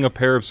buying a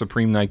pair of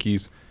Supreme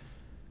Nikes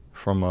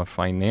from a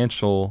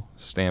financial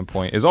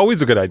standpoint is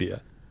always a good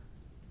idea.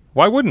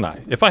 Why wouldn't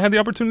I? If I had the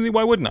opportunity,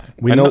 why wouldn't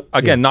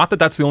I? Not that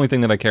that's the only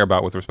thing that I care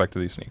about with respect to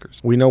these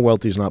sneakers. We know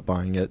Welty's not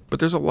buying it. But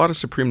there's a lot of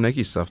Supreme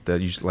Nike stuff that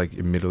you like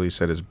admittedly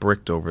said is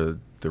bricked over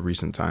the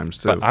recent times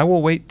too. But I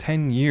will wait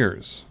 10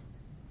 years.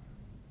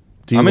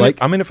 Do you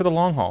I'm in it for the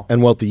long haul.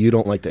 And Welty, you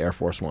don't like the Air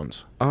Force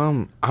Ones?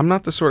 I'm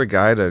not the sort of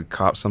guy to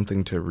cop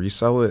something to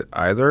resell it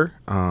either.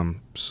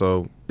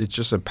 So it's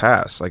just a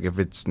pass. Like if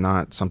it's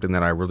not something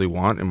that I really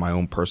want in my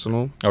own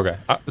personal. Okay.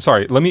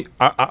 Sorry.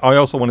 I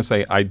also want to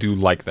say I do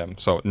like them.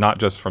 So not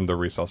just from the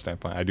resale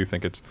standpoint. I do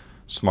think it's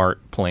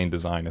smart, plain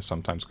design is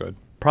sometimes good.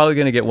 Probably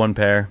going to get one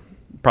pair.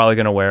 Probably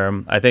going to wear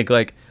them. I think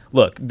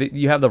look,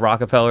 you have the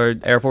Rockefeller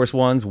Air Force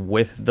Ones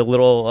with the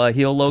little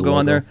heel logo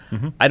on there.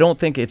 Mm-hmm. I don't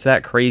think it's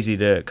that crazy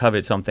to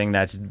covet something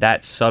that's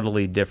that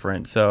subtly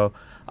different. So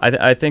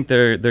I think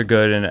they're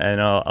good,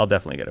 and I'll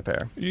definitely get a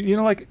pair. You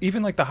know, like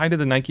even like the height of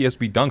the Nike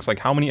SB Dunks, like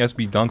how many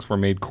SB Dunks were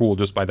made cool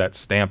just by that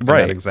stamp in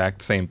that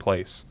exact same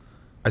place?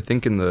 I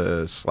think in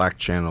the Slack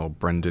channel,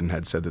 Brendan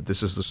had said that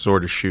this is the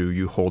sort of shoe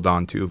you hold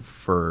on to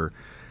for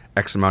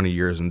X amount of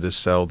years and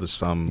just sell to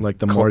some... Like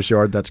the Mars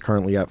Yard that's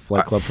currently at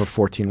Flight Club for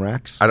 14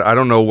 racks? I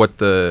don't know what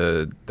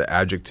the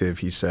adjective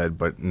he said,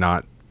 but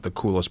not the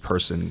coolest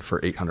person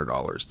for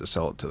 $800 to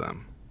sell it to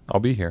them. I'll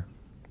be here.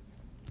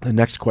 The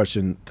next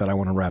question that I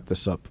want to wrap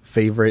this up.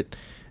 Favorite,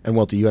 and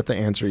Welty, you have to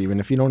answer even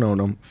if you don't own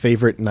them,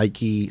 favorite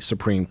Nike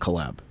Supreme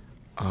collab?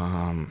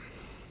 Wow.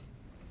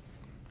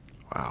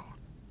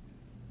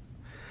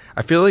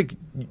 I feel like,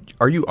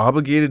 are you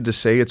obligated to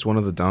say it's one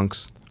of the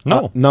Dunks?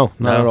 No, not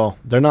at all.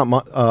 They're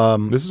not.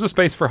 This is a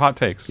space for hot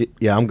takes.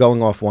 Yeah, I'm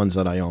going off ones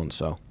that I own.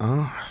 So,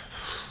 I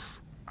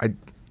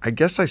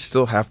guess I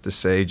still have to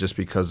say, just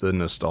because of the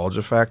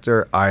nostalgia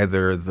factor,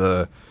 either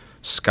the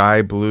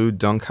sky blue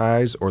Dunk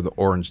Highs or the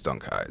orange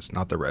Dunk Highs,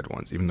 not the red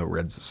ones, even though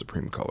red's the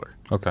supreme color.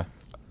 Okay.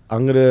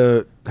 I'm going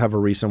to have a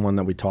recent one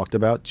that we talked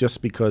about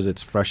just because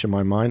it's fresh in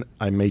my mind.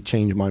 I may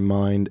change my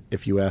mind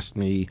if you asked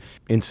me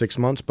in 6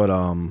 months, but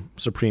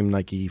Supreme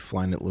Nike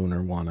Flyknit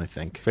Lunar one, I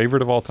think.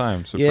 Favorite of all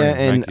time. Supreme yeah,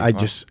 and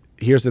Nike.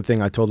 Here's the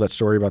thing. I told that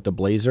story about the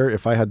Blazer.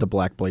 If I had the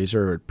black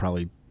Blazer, it would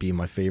probably be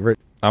my favorite.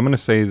 I'm going to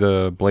say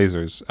the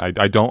Blazers. I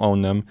don't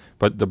own them,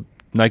 but the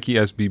Nike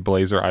SB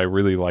Blazer I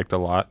really liked a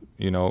lot,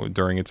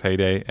 during its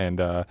heyday.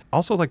 And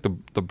also like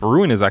the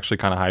Bruin is actually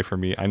kind of high for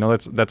me. I know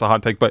that's a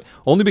hot take, but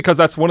only because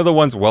that's one of the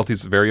ones,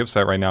 Welty's very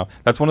upset right now.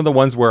 That's one of the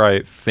ones where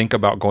I think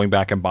about going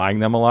back and buying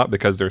them a lot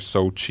because they're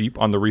so cheap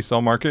on the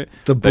resale market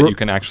that you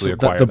can actually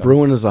acquire the them.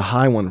 Bruin is a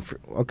high one.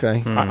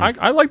 Okay.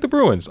 I like the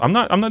Bruins. I'm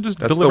not just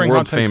that's delivering the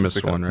world hot takes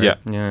famous one, right?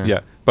 Yeah.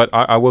 But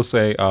I will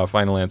say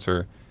final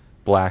answer,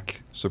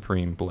 black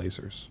Supreme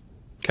Blazers.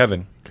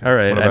 Kevin. All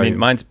right. I mean,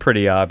 mine's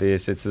pretty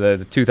obvious. It's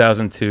the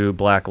 2002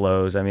 Black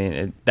Lows. I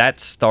mean, that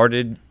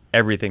started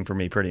everything for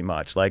me pretty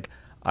much. Like,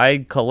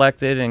 I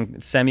collected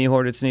and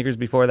semi-hoarded sneakers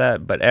before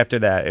that, but after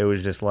that, it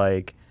was just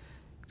like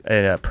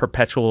a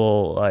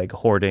perpetual like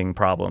hoarding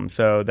problem.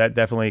 So that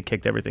definitely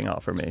kicked everything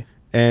off for me.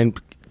 And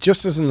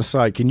just as an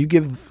aside, can you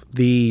give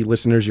the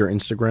listeners your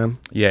Instagram?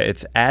 Yeah,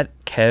 it's at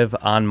Kev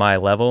on my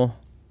level.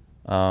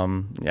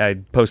 I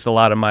post a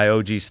lot of my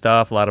OG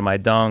stuff, a lot of my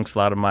dunks, a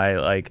lot of my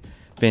like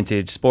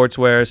vintage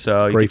sportswear,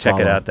 so you can check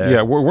it out there.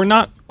 Yeah, we're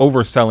not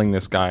overselling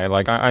this guy.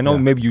 Like I know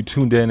maybe you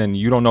tuned in and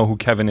you don't know who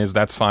Kevin is,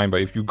 that's fine,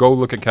 but if you go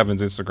look at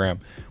Kevin's Instagram,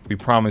 we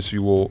promise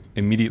you will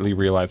immediately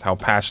realize how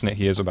passionate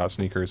he is about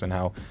sneakers and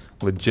how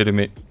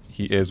legitimate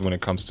he is when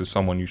it comes to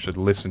someone you should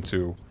listen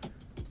to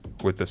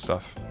with this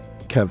stuff.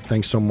 Kev,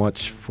 thanks so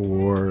much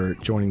for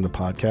joining the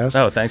podcast.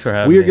 Oh, thanks for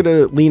having me. We are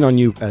going to lean on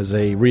you as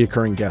a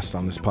reoccurring guest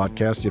on this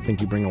podcast. You think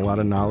you bring a lot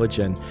of knowledge,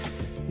 and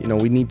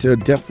we need to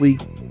definitely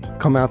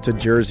come out to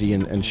Jersey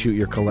and shoot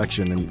your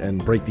collection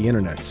and break the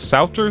internet.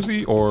 South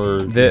Jersey or?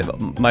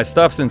 My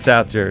stuff's in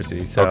South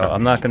Jersey, so okay.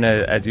 I'm not going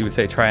to, as you would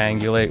say,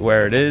 triangulate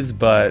where it is,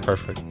 but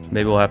perfect.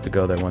 Maybe we'll have to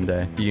go there one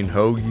day. Eating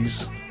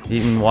hoagies.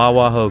 Eating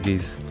Wawa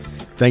hoagies.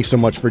 Thanks so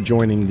much for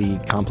joining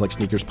the Complex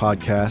Sneakers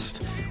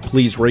podcast.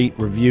 Please rate,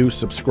 review,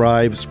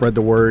 subscribe, spread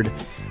the word.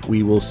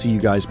 We will see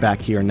you guys back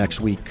here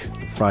next week,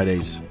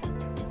 Fridays.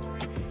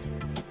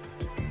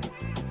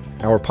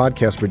 Our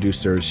podcast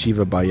producer is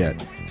Shiva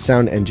Bayet.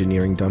 Sound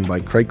engineering done by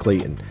Craig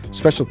Clayton.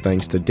 Special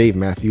thanks to Dave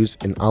Matthews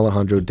and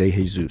Alejandro De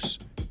Jesus.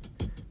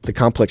 The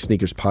Complex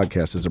Sneakers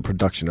Podcast is a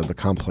production of the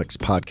Complex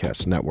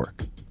Podcast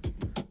Network.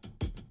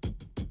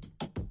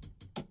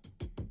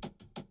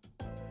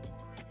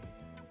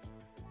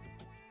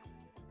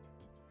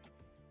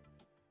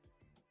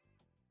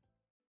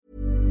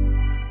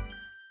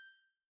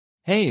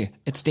 Hey,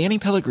 it's Danny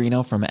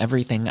Pellegrino from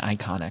Everything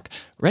Iconic.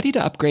 Ready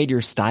to upgrade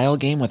your style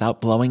game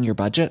without blowing your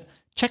budget?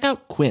 Check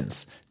out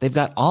Quince. They've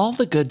got all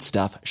the good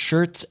stuff,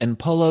 shirts and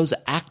polos,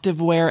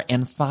 activewear,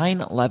 and fine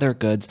leather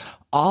goods,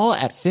 all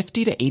at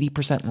 50 to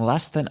 80%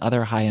 less than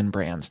other high-end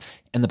brands.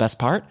 And the best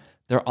part?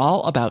 They're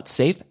all about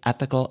safe,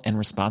 ethical, and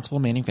responsible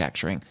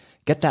manufacturing.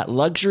 Get that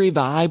luxury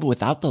vibe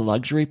without the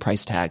luxury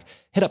price tag.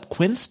 Hit up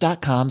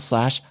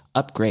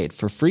quince.com/upgrade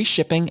for free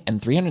shipping and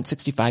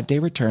 365-day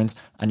returns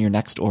on your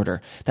next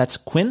order. That's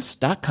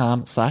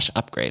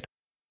quince.com/upgrade.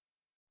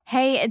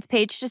 Hey, it's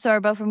Paige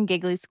DeSorbo from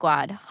Giggly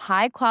Squad.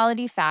 High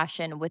quality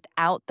fashion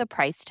without the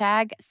price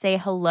tag. Say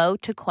hello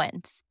to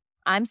Quince.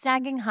 I'm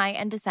snagging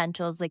high-end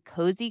essentials like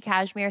cozy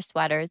cashmere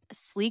sweaters,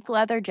 sleek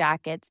leather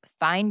jackets,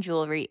 fine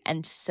jewelry,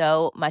 and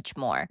so much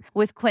more.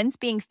 With Quince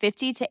being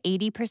 50 to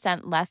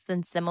 80% less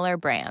than similar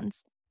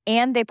brands.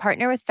 And they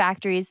partner with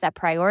factories that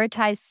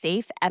prioritize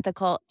safe,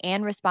 ethical,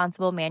 and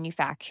responsible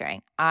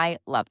manufacturing. I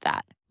love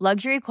that.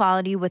 Luxury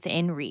quality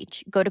within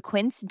reach. Go to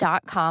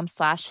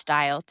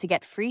quince.com/style to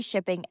get free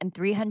shipping and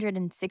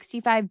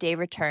 365-day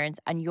returns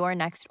on your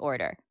next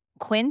order.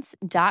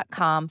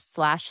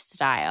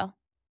 Quince.com/style.